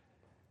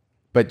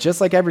 But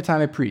just like every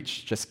time I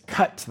preach, just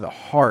cut to the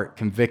heart,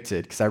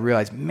 convicted, because I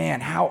realized,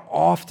 man, how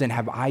often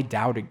have I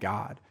doubted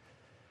God?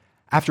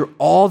 After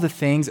all the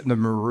things, the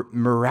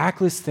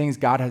miraculous things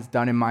God has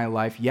done in my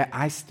life, yet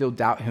I still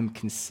doubt him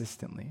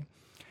consistently.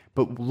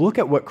 But look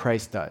at what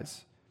Christ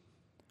does.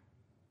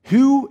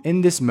 Who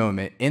in this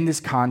moment, in this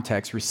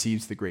context,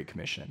 receives the Great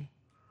Commission?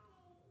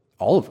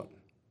 All of them.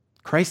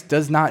 Christ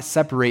does not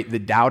separate the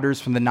doubters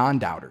from the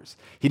non-doubters.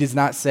 He does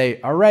not say,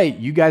 all right,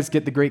 you guys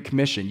get the Great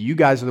Commission. You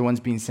guys are the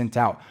ones being sent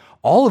out.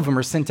 All of them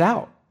are sent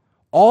out.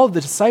 All of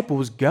the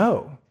disciples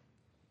go.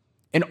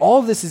 And all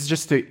of this is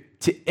just to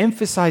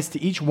emphasize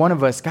to each one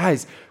of us,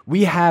 guys,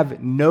 we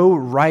have no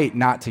right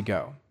not to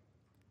go.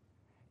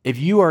 If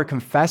you are a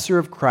confessor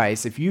of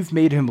Christ, if you've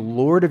made him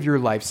Lord of your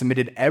life,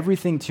 submitted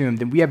everything to him,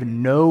 then we have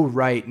no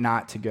right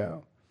not to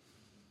go.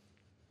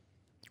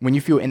 When you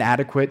feel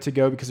inadequate to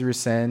go because of your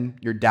sin,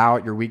 your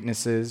doubt, your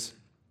weaknesses,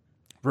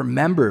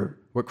 remember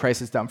what Christ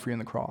has done for you on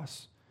the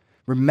cross.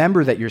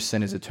 Remember that your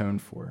sin is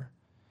atoned for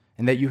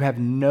and that you have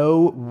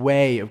no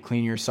way of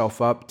cleaning yourself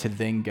up to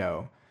then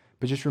go.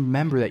 But just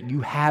remember that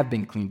you have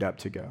been cleaned up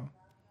to go.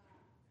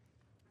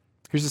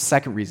 Here's the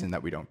second reason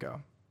that we don't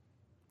go.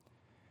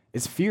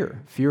 is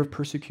fear of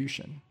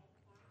persecution.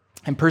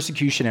 And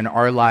persecution in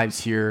our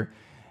lives here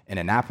in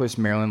Annapolis,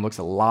 Maryland, looks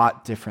a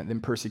lot different than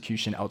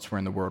persecution elsewhere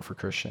in the world for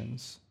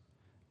Christians.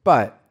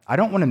 But I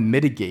don't want to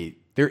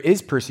mitigate. There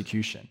is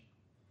persecution.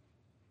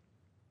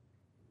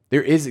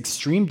 There is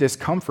extreme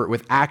discomfort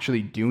with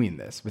actually doing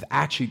this, with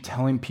actually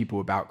telling people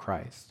about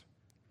Christ.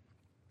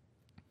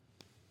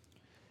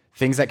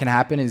 Things that can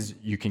happen is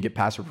you can get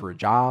passed over for a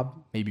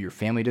job, maybe your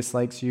family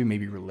dislikes you,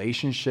 maybe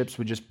relationships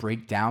would just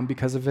break down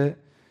because of it.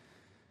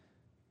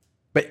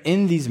 But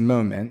in these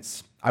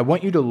moments, I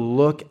want you to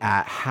look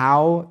at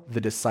how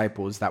the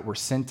disciples that were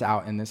sent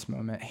out in this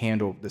moment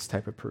handled this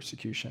type of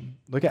persecution.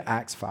 Look at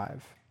Acts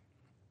 5,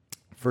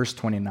 verse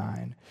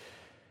 29.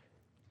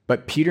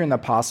 But Peter and the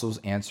apostles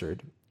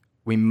answered,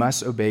 "We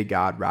must obey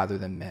God rather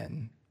than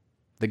men.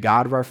 The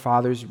God of our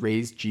fathers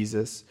raised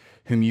Jesus,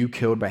 whom you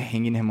killed by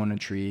hanging him on a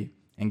tree,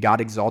 and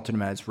God exalted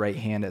him at his right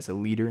hand as a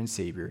leader and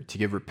savior to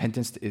give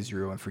repentance to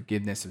Israel and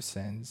forgiveness of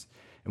sins.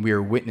 And we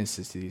are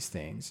witnesses to these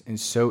things, and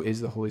so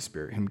is the Holy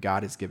Spirit, whom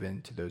God has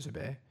given to those who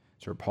obey."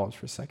 So we'll pause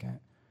for a second.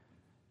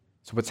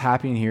 So what's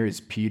happening here is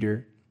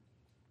Peter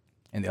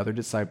and the other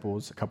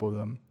disciples, a couple of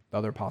them, the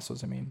other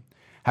apostles,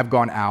 have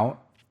gone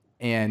out,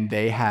 and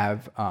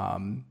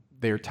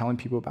they're telling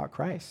people about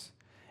Christ.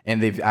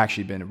 And they've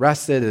actually been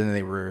arrested, and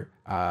they were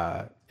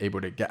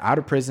able to get out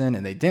of prison,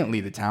 and they didn't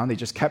leave the town. They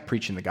just kept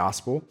preaching the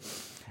gospel.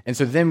 And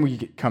so then we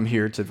come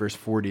here to verse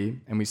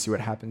 40, and we see what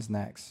happens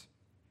next.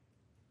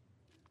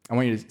 I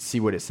want you to see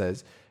what it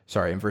says.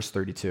 In verse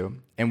 32.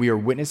 "And we are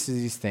witnesses to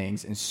these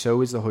things, and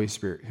so is the Holy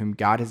Spirit, whom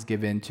God has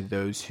given to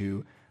those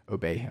who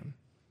obey him."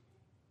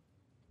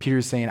 Peter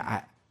is saying,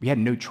 we had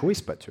no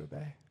choice but to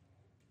obey.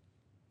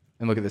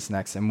 And look at this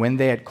next. "And when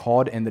they had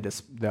called in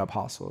the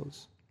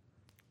apostles,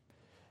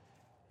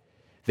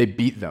 they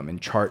beat them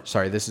and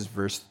this is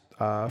verse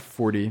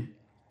 40.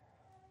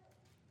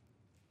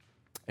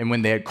 "And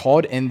when they had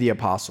called in the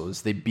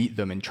apostles, they beat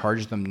them and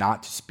charged them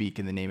not to speak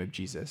in the name of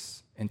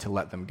Jesus and to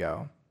let them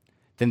go.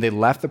 Then they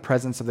left the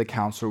presence of the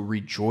council,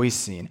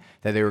 rejoicing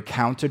that they were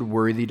counted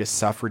worthy to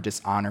suffer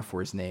dishonor for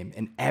his name.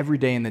 And every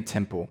day in the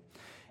temple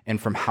and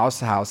from house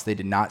to house, they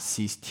did not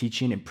cease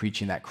teaching and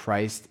preaching that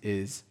Christ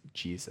is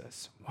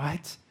Jesus."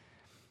 What?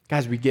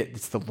 Guys,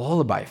 it's the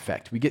lullaby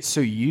effect. We get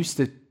so used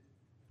to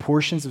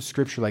portions of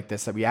scripture like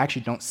this that we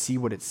actually don't see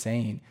what it's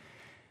saying.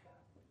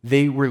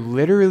 They were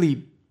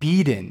literally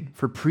beaten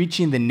for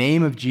preaching the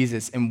name of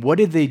Jesus. And what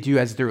did they do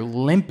as they're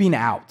limping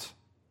out?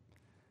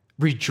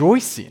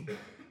 Rejoicing.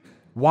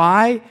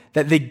 Why?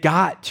 That they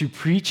got to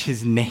preach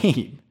his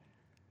name.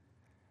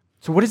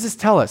 So what does this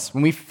tell us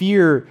when we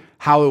fear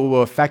how it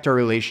will affect our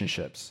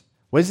relationships?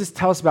 What does this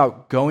tell us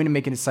about going and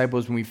making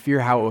disciples when we fear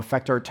how it will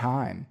affect our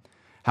time?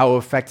 How it will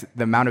affect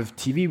the amount of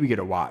TV we get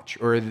to watch,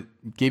 or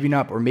giving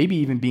up, or maybe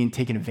even being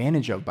taken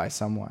advantage of by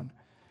someone?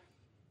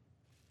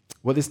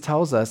 What this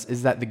tells us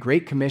is that the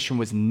Great Commission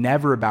was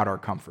never about our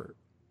comfort.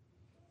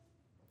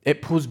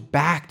 It pulls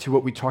back to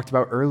what we talked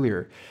about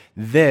earlier.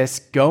 This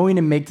going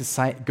and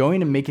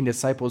making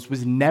disciples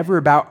was never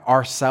about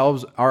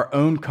ourselves, our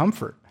own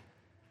comfort.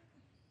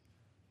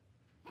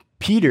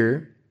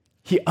 Peter,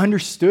 he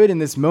understood in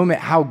this moment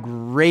how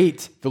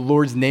great the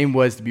Lord's name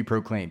was to be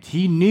proclaimed.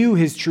 He knew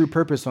his true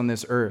purpose on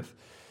this earth,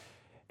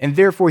 and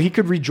therefore he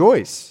could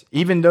rejoice,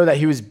 even though that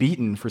he was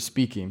beaten for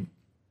speaking.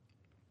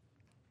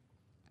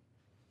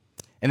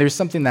 And there's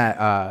something that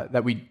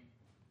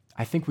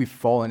I think we've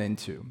fallen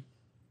into.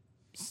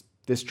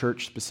 This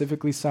church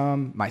specifically,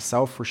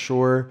 myself for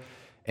sure,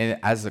 and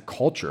as a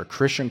culture, a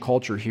Christian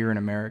culture here in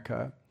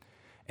America.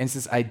 And it's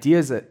this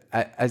idea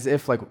as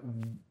if like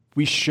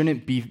we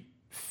shouldn't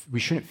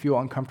feel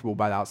uncomfortable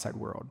by the outside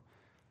world.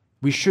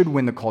 We should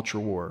win the culture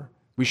war.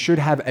 We should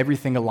have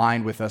everything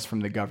aligned with us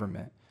from the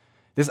government.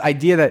 This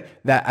idea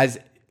that as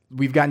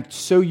we've gotten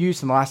so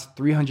used in the last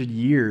 300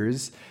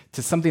 years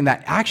to something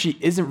that actually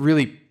isn't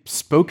really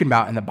spoken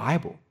about in the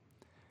Bible.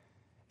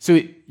 So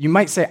you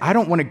might say, I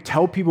don't want to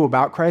tell people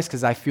about Christ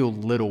because I feel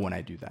little when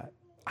I do that.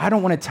 I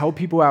don't want to tell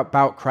people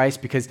about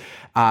Christ because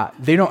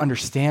they don't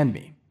understand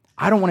me.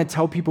 I don't want to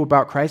tell people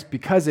about Christ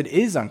because it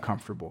is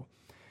uncomfortable.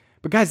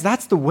 But guys,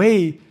 that's the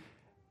way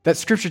that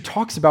Scripture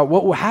talks about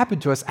what will happen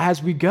to us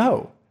as we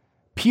go.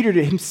 Peter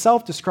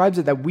himself describes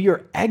it that we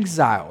are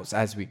exiles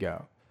as we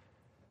go.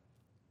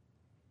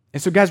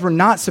 And so guys, we're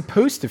not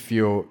supposed to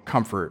feel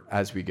comfort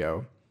as we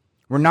go.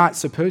 We're not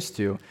supposed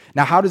to.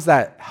 Now, how does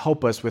that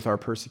help us with our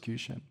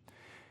persecution?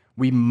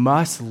 We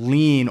must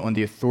lean on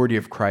the authority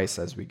of Christ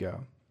as we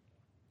go.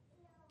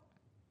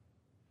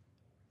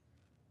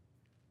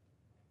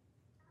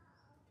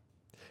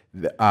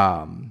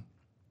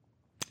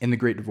 In the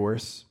Great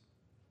Divorce,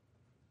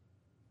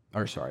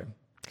 I'll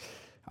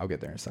get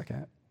there in a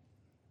second.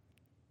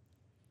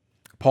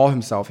 Paul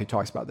himself, he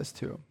talks about this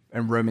too.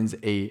 In Romans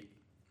 8,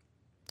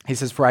 he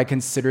says, "For I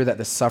consider that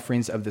the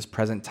sufferings of this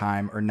present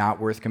time are not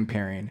worth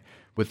comparing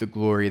with the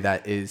glory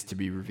that is to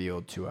be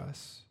revealed to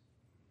us."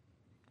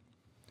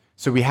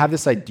 So we have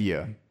this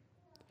idea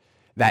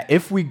that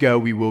if we go,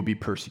 we will be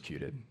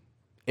persecuted.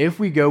 If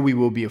we go, we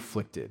will be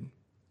afflicted.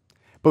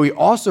 But we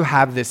also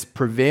have this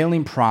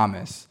prevailing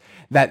promise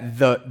that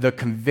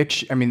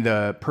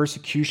the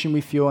persecution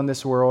we feel in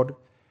this world,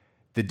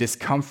 the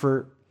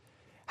discomfort,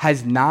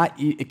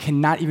 it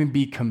cannot even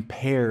be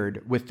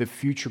compared with the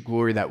future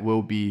glory that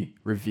will be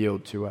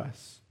revealed to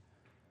us.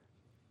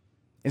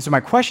 And so my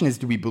question is,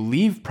 do we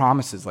believe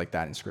promises like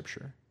that in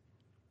Scripture?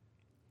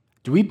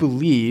 Do you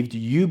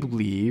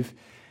believe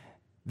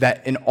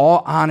that in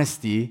all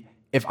honesty,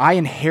 if I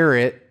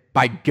inherit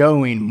by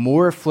going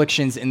more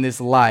afflictions in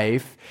this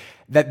life,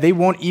 that they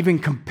won't even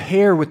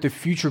compare with the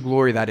future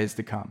glory that is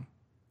to come?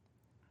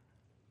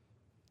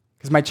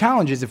 Because my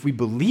challenge is, if we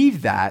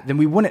believe that, then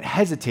we wouldn't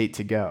hesitate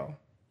to go.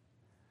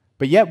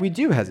 But yet we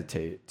do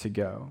hesitate to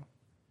go.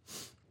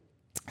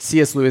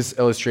 C.S. Lewis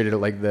illustrated it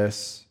like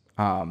this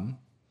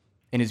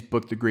in his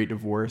book, The Great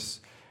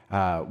Divorce,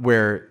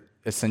 where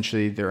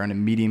essentially they're on a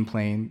meeting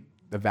plane,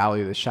 the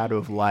valley of the shadow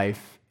of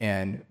life,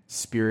 and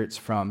spirits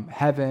from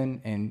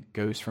heaven and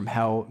ghosts from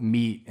hell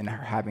meet and are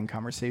having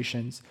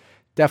conversations.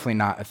 Definitely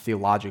not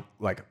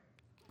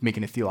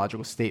making a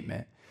theological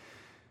statement.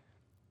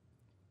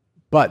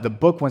 But the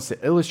book wants to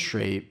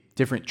illustrate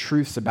different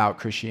truths about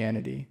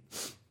Christianity.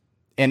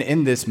 And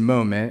in this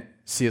moment,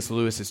 C.S.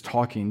 Lewis is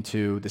talking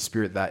to the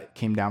spirit that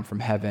came down from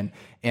heaven,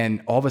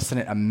 and all of a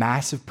sudden a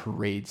massive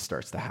parade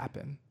starts to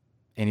happen.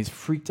 And he's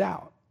freaked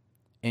out.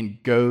 And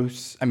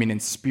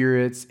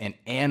spirits and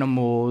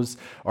animals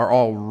are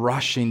all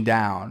rushing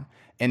down.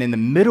 And in the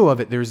middle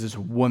of it, there's this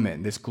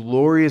woman, this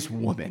glorious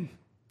woman.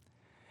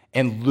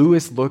 And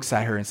Lewis looks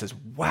at her and says,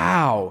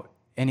 wow.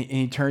 And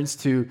he turns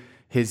to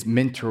his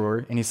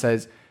mentor and he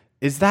says,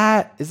 is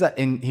that?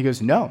 And he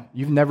goes, no,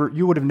 you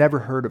would have never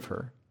heard of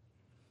her.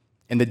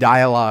 And the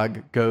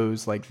dialogue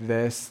goes like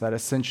this, that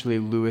essentially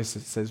Lewis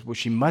says, well,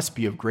 she must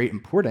be of great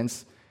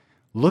importance.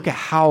 Look at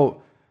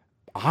how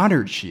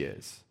honored she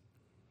is.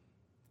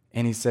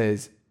 And he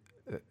says,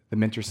 the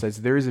mentor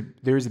says, there is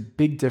a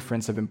big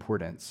difference of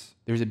importance.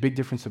 There's a big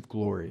difference of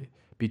glory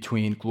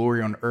between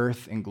glory on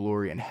earth and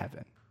glory in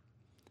heaven.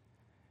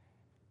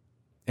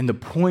 And the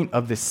point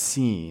of the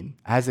scene,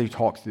 as they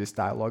talk through this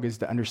dialogue, is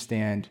to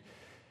understand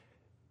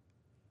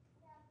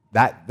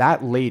that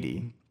that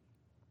lady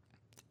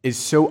is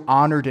so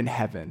honored in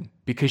heaven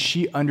because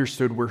she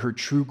understood where her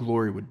true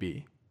glory would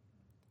be.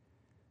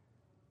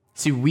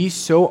 See, we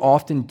so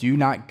often do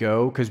not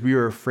go because we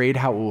are afraid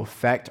how it will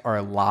affect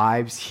our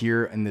lives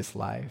here in this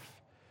life.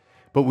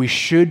 But we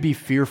should be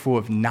fearful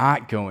of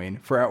not going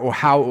or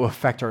how it will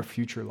affect our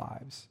future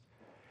lives.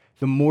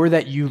 The more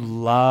that you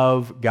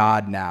love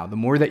God now, the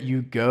more that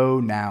you go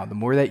now, the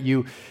more that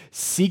you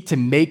seek to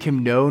make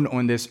him known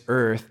on this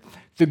earth,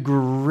 the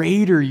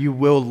greater you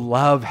will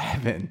love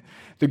heaven,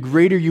 the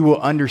greater you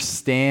will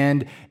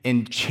understand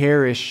and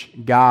cherish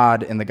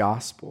God and the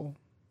gospel.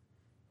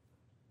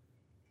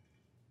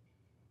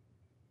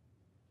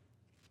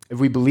 If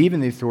we believe in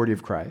the authority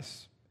of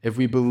Christ, if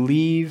we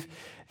believe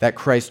that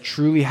Christ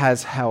truly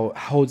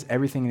holds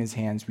everything in his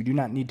hands, we do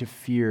not need to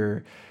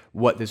fear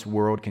what this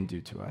world can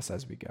do to us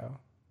as we go.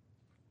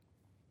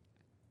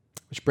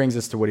 Which brings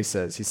us to what he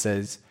says. He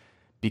says,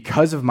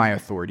 because of my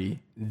authority,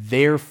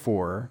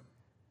 therefore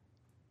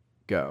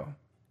go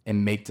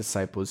and make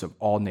disciples of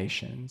all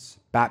nations,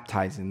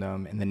 baptizing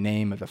them in the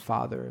name of the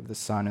Father, of the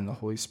Son, and the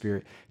Holy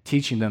Spirit,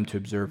 teaching them to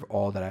observe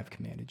all that I have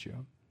commanded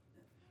you.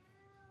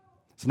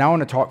 So now I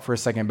want to talk for a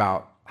second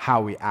about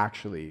how we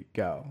actually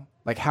go,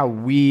 like how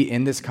we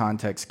in this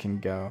context can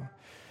go.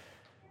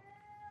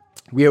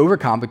 We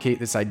overcomplicate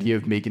this idea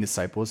of making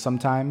disciples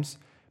sometimes,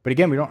 but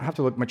again, we don't have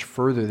to look much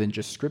further than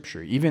just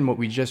Scripture. Even what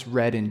we just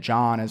read in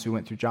John as we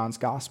went through John's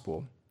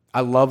gospel.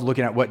 I love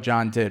looking at what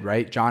John did,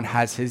 right? John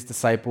has his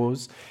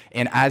disciples,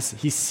 and as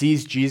he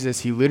sees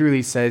Jesus, he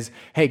literally says,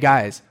 hey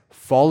guys,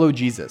 follow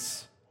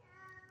Jesus.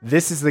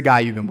 This is the guy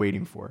you've been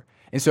waiting for.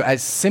 And so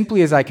as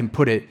simply as I can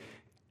put it,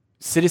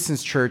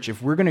 Citizens Church,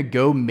 if we're going to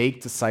go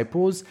make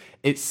disciples,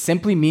 it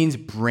simply means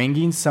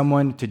bringing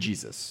someone to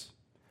Jesus,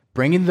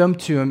 bringing them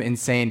to him and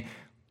saying,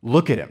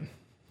 look at him,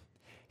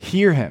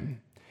 hear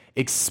him,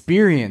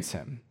 experience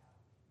him.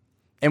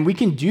 And we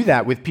can do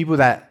that with people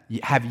that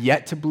have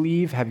yet to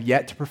believe, have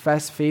yet to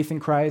profess faith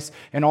in Christ,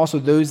 and also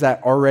those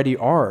that already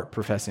are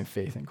professing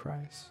faith in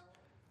Christ.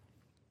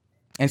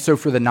 And so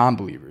for the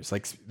non-believers,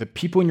 like the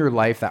people in your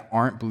life that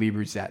aren't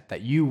believers yet,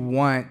 that you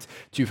want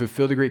to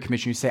fulfill the Great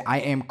Commission, you say, I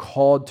am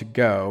called to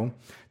go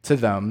to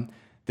them.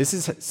 This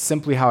is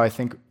simply how I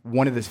think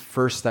one of the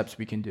first steps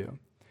we can do.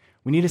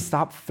 We need to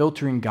stop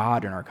filtering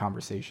God in our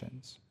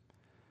conversations.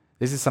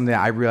 This is something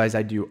that I realize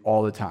I do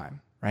all the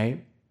time,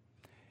 right?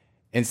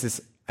 And it's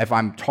this, if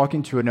I'm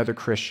talking to another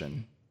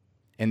Christian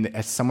and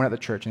as someone at the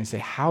church and they say,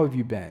 how have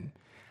you been?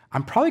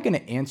 I'm probably going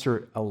to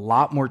answer a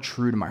lot more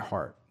true to my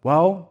heart.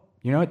 Well,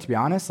 you know, to be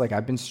honest, like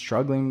I've been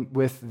struggling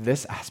with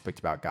this aspect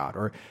about God,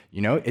 or,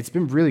 you know, it's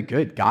been really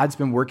good. God's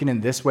been working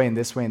in this way and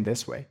this way and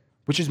this way,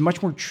 which is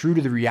much more true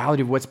to the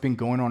reality of what's been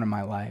going on in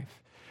my life.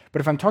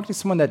 But if I'm talking to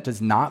someone that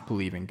does not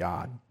believe in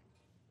God,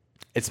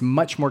 it's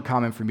much more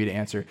common for me to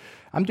answer,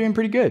 I'm doing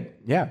pretty good.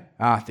 Yeah,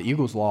 the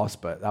Eagles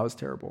lost, but that was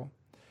terrible.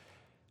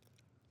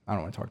 I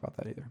don't want to talk about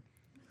that either.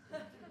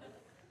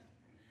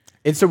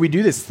 And so we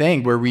do this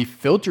thing where we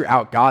filter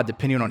out God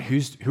depending on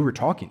who we're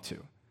talking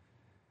to.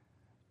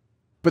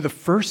 But the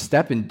first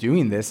step in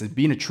doing this is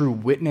being a true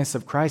witness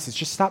of Christ is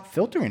just stop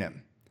filtering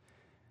him.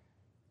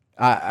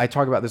 I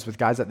talk about this with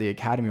guys at the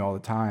academy all the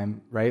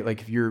time, right?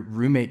 Like if your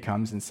roommate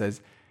comes and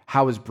says,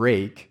 how was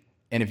break?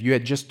 And if you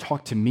had just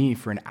talked to me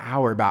for an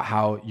hour about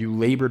how you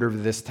labored over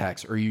this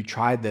text, or you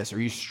tried this, or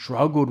you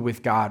struggled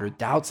with God, or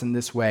doubts in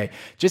this way,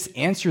 just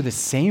answer the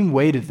same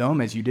way to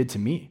them as you did to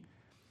me.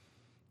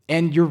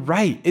 And you're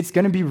right, it's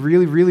going to be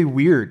really, really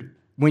weird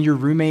when your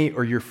roommate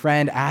or your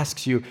friend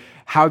asks you,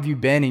 how have you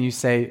been? And you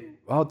say,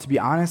 well, to be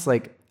honest,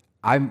 like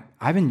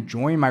I've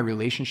enjoyed my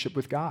relationship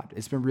with God.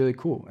 It's been really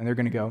cool. And they're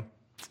going to go,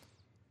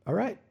 all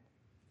right.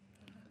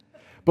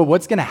 But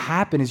what's going to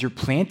happen is you're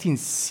planting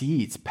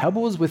seeds,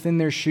 pebbles within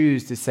their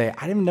shoes to say,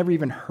 I've never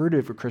even heard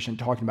of a Christian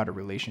talking about a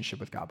relationship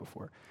with God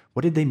before.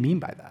 What did they mean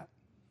by that?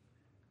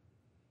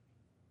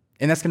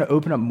 And that's going to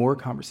open up more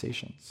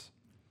conversations.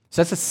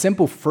 So that's a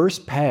simple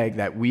first peg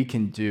that we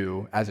can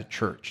do as a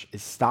church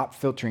is stop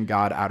filtering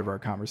God out of our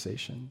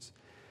conversations.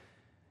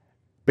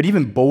 But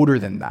even bolder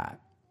than that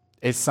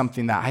is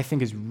something that I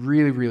think is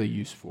really, really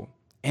useful.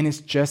 And it's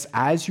just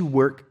as you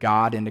work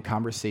God into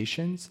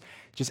conversations,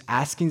 just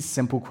asking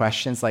simple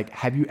questions like,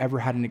 have you ever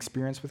had an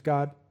experience with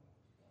God?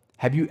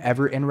 Have you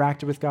ever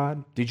interacted with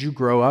God? Did you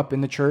grow up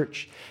in the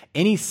church?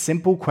 Any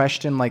simple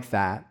question like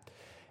that.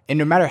 And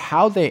no matter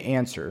how they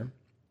answer,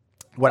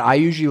 what I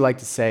usually like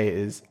to say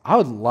is, I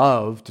would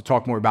love to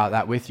talk more about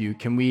that with you.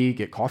 Can we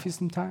get coffee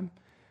sometime?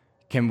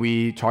 Can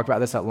we talk about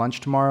this at lunch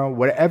tomorrow?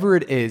 Whatever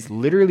it is,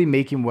 literally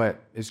making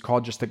what is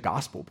called just a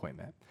gospel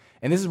appointment.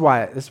 And this is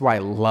why I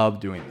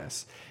love doing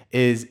this,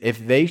 is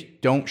if they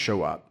don't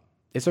show up,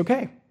 it's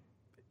okay.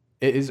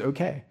 It is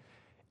okay.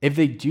 If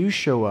they do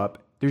show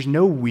up, there's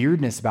no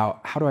weirdness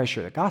about how do I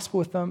share the gospel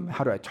with them?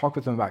 How do I talk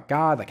with them about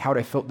God? Like, how do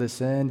I fit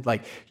this in?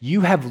 Like,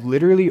 you have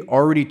literally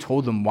already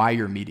told them why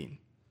you're meeting.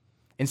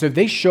 And so if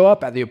they show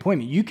up at the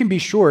appointment, you can be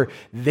sure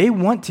they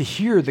want to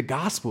hear the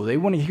gospel. They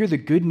want to hear the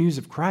good news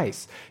of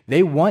Christ.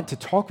 They want to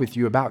talk with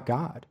you about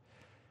God.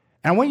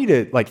 And I want you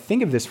to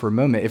think of this for a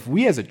moment. If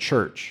we as a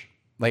church,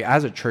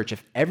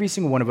 if every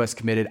single one of us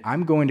committed,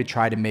 I'm going to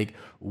try to make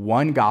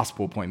one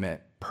gospel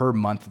appointment per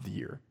month of the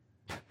year.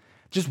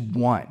 Just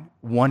one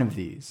of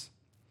these.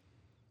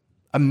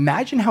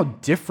 Imagine how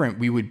different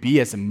we would be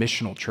as a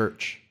missional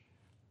church.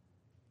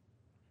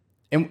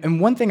 And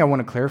one thing I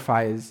want to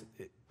clarify is,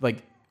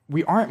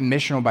 we aren't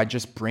missional by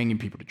just bringing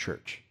people to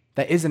church.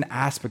 That is an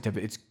aspect of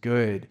it. It's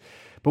good.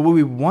 But what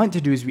we want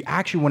to do is we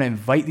actually want to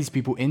invite these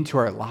people into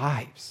our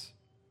lives.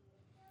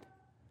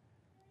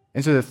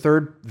 And so the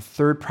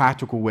third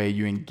practical way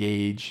you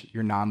engage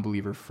your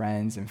non-believer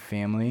friends and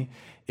family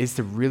is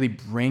to really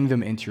bring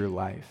them into your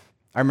life.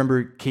 I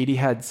remember Katie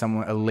had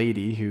a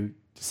lady who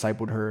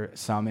discipled her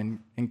some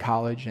in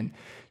college, and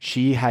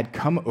she had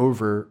come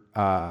over,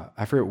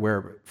 I forget where,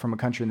 but from a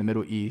country in the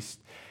Middle East,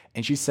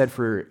 and she said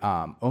for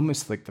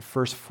almost the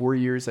first 4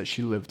 years that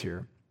she lived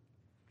here,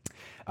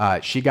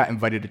 she got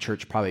invited to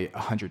church probably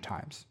 100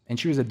 times, and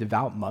she was a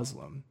devout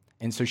Muslim,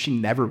 and so she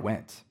never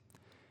went.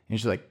 And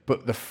she's like,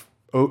 but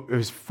it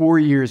was 4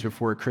 years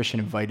before a Christian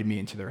invited me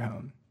into their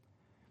home.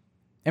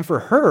 And for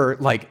her,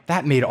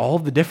 that made all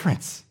of the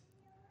difference.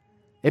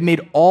 It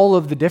made all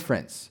of the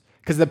difference.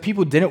 Because the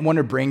people didn't want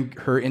to bring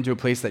her into a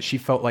place that she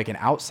felt like an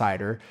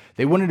outsider.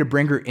 They wanted to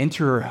bring her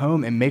into her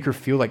home and make her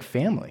feel like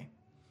family.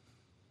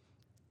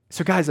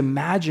 So guys,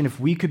 imagine if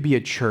we could be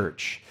a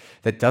church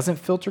that doesn't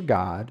filter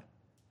God,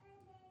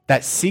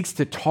 that seeks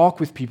to talk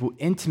with people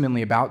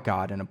intimately about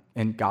God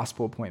in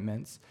gospel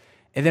appointments,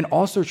 and then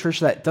also a church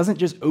that doesn't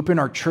just open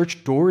our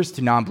church doors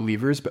to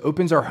non-believers, but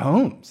opens our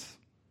homes,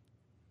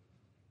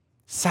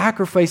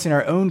 sacrificing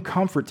our own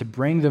comfort to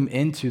bring them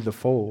into the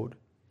fold.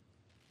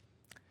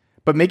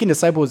 But making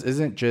disciples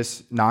isn't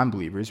just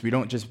non-believers. We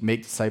don't just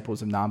make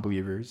disciples of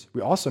non-believers.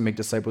 We also make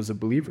disciples of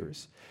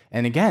believers.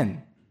 And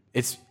again,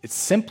 it's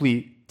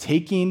simply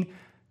taking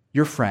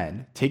your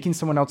friend, taking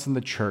someone else in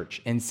the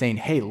church and saying,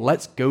 hey,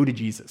 let's go to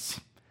Jesus.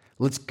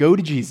 Let's go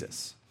to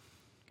Jesus.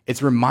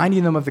 It's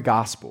reminding them of the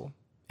gospel.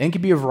 And it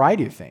could be a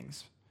variety of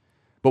things.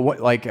 But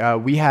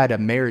we had a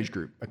marriage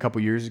group a couple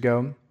years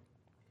ago.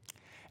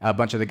 A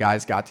bunch of the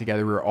guys got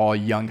together. We were all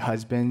young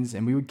husbands,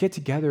 and we would get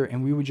together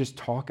and we would just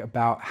talk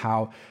about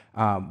how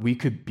we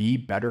could be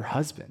better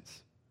husbands.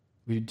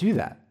 We would do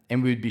that,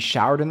 and we would be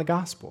showered in the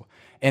gospel.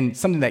 And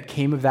something that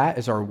came of that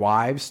is our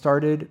wives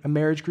started a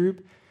marriage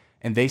group,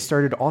 and they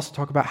started to also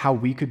talk about how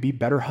we could be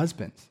better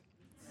husbands.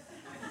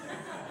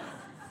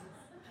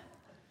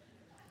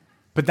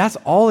 But that's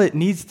all it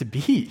needs to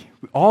be.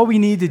 All we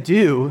need to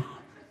do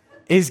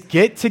is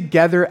get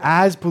together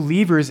as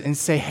believers and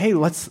say, hey,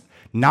 let's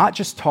not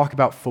just talk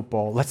about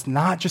football. Let's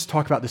not just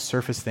talk about the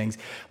surface things.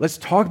 Let's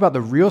talk about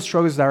the real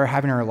struggles that we're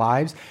having in our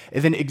lives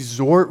and then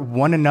exhort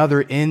one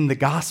another in the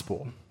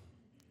gospel.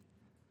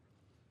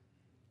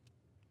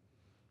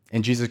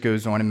 And Jesus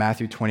goes on in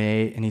Matthew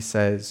 28 and he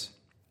says,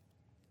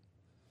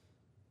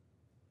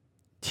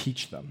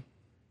 teach them.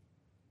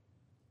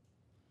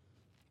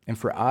 And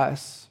for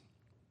us,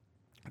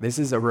 This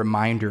is a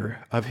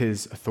reminder of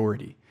his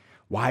authority.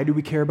 Why do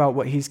we care about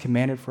what he's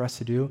commanded for us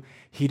to do?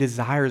 He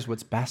desires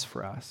what's best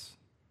for us.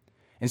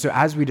 And so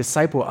as we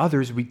disciple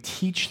others, we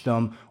teach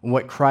them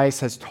what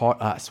Christ has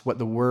taught us, what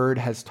the word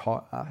has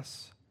taught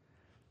us.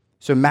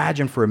 So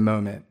imagine for a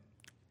moment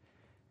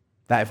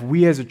that if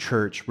we as a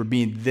church were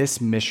being this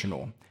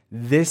missional,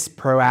 this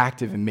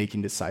proactive in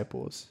making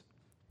disciples,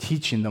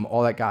 teaching them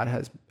all that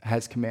God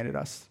has commanded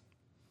us,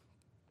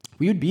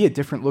 we would be a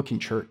different looking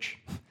church.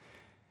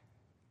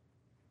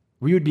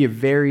 We would be a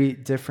very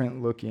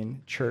different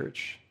looking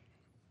church.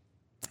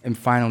 And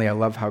finally, I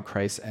love how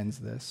Christ ends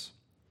this.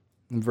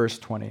 In verse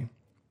 20,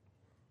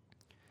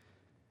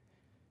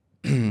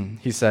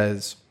 he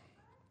says,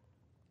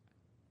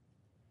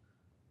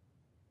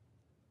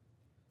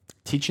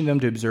 teaching them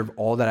to observe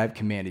all that I've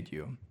commanded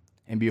you,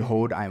 and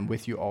behold, I am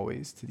with you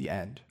always to the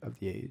end of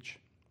the age.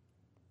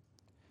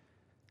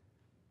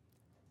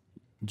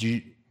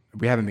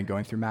 We haven't been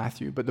going through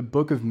Matthew, but the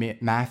book of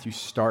Matthew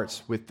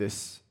starts with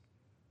this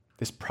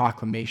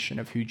proclamation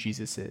of who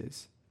Jesus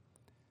is,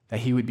 that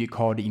he would be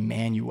called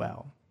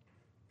Emmanuel,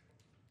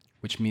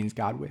 which means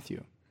God with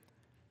you.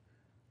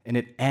 And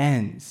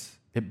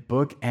the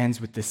book ends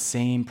with the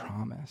same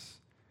promise.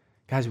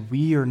 Guys,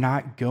 we are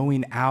not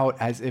going out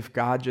as if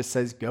God just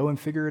says, go and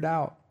figure it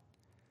out.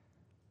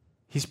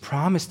 He's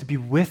promised to be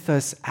with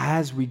us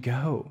as we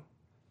go.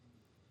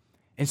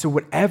 And so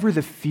whatever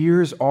the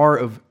fears are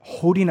of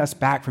holding us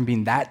back from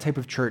being that type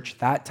of church,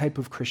 that type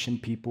of Christian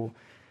people,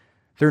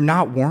 they're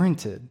not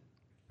warranted.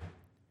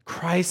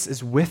 Christ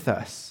is with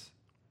us.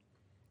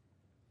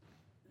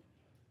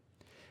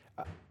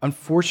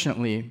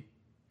 Unfortunately,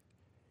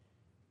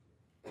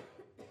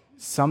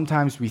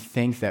 sometimes we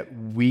think that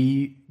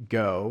we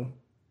go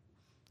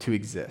to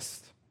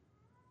exist.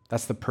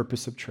 That's the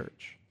purpose of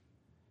church.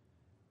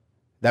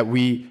 That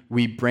we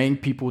bring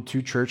people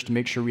to church to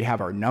make sure we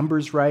have our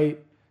numbers right,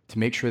 to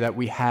make sure that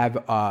we have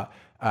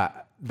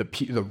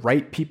the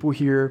right people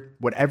here,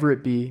 whatever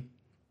it be.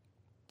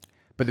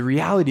 But the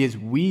reality is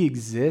we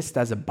exist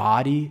as a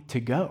body to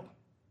go.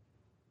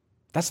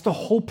 That's the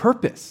whole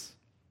purpose.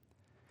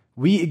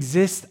 We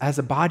exist as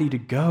a body to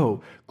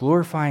go,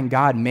 glorifying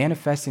God,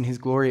 manifesting his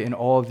glory in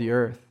all of the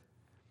earth.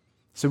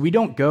 So we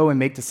don't go and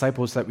make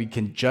disciples so that we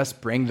can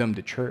just bring them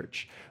to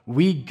church.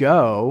 We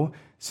go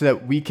so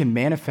that we can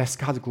manifest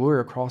God's glory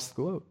across the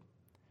globe.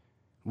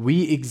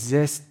 We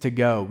exist to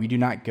go. We do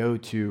not go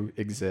to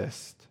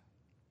exist.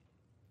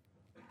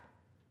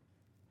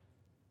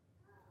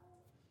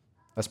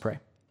 Let's pray.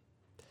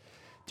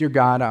 Dear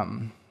God,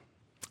 I'm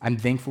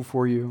thankful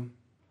for you.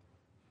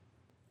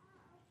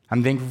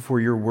 I'm thankful for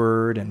your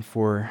word and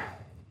for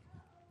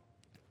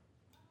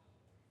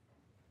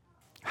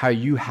how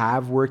you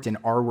have worked and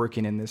are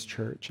working in this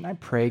church. And I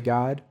pray,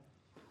 God,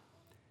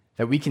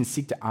 that we can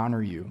seek to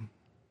honor you.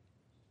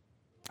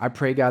 I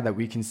pray, God, that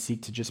we can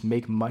seek to just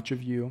make much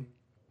of you.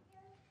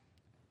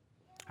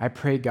 I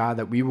pray, God,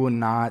 that we will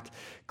not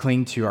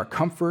cling to our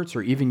comforts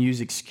or even use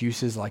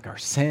excuses like our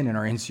sin and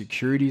our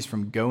insecurities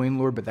from going,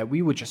 Lord, but that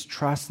we would just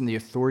trust in the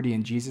authority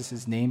in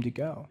Jesus' name to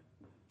go.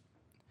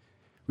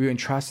 We would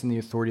trust in the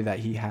authority that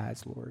he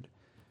has, Lord.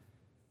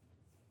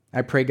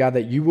 I pray, God,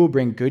 that you will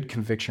bring good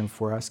conviction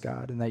for us,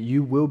 God, and that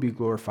you will be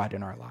glorified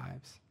in our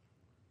lives.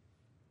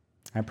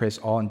 I pray this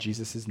all in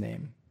Jesus'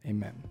 name.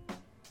 Amen.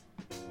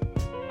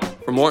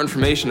 For more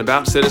information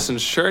about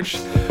Citizens Church,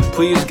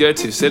 please go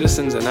to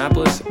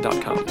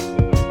citizensannapolis.com.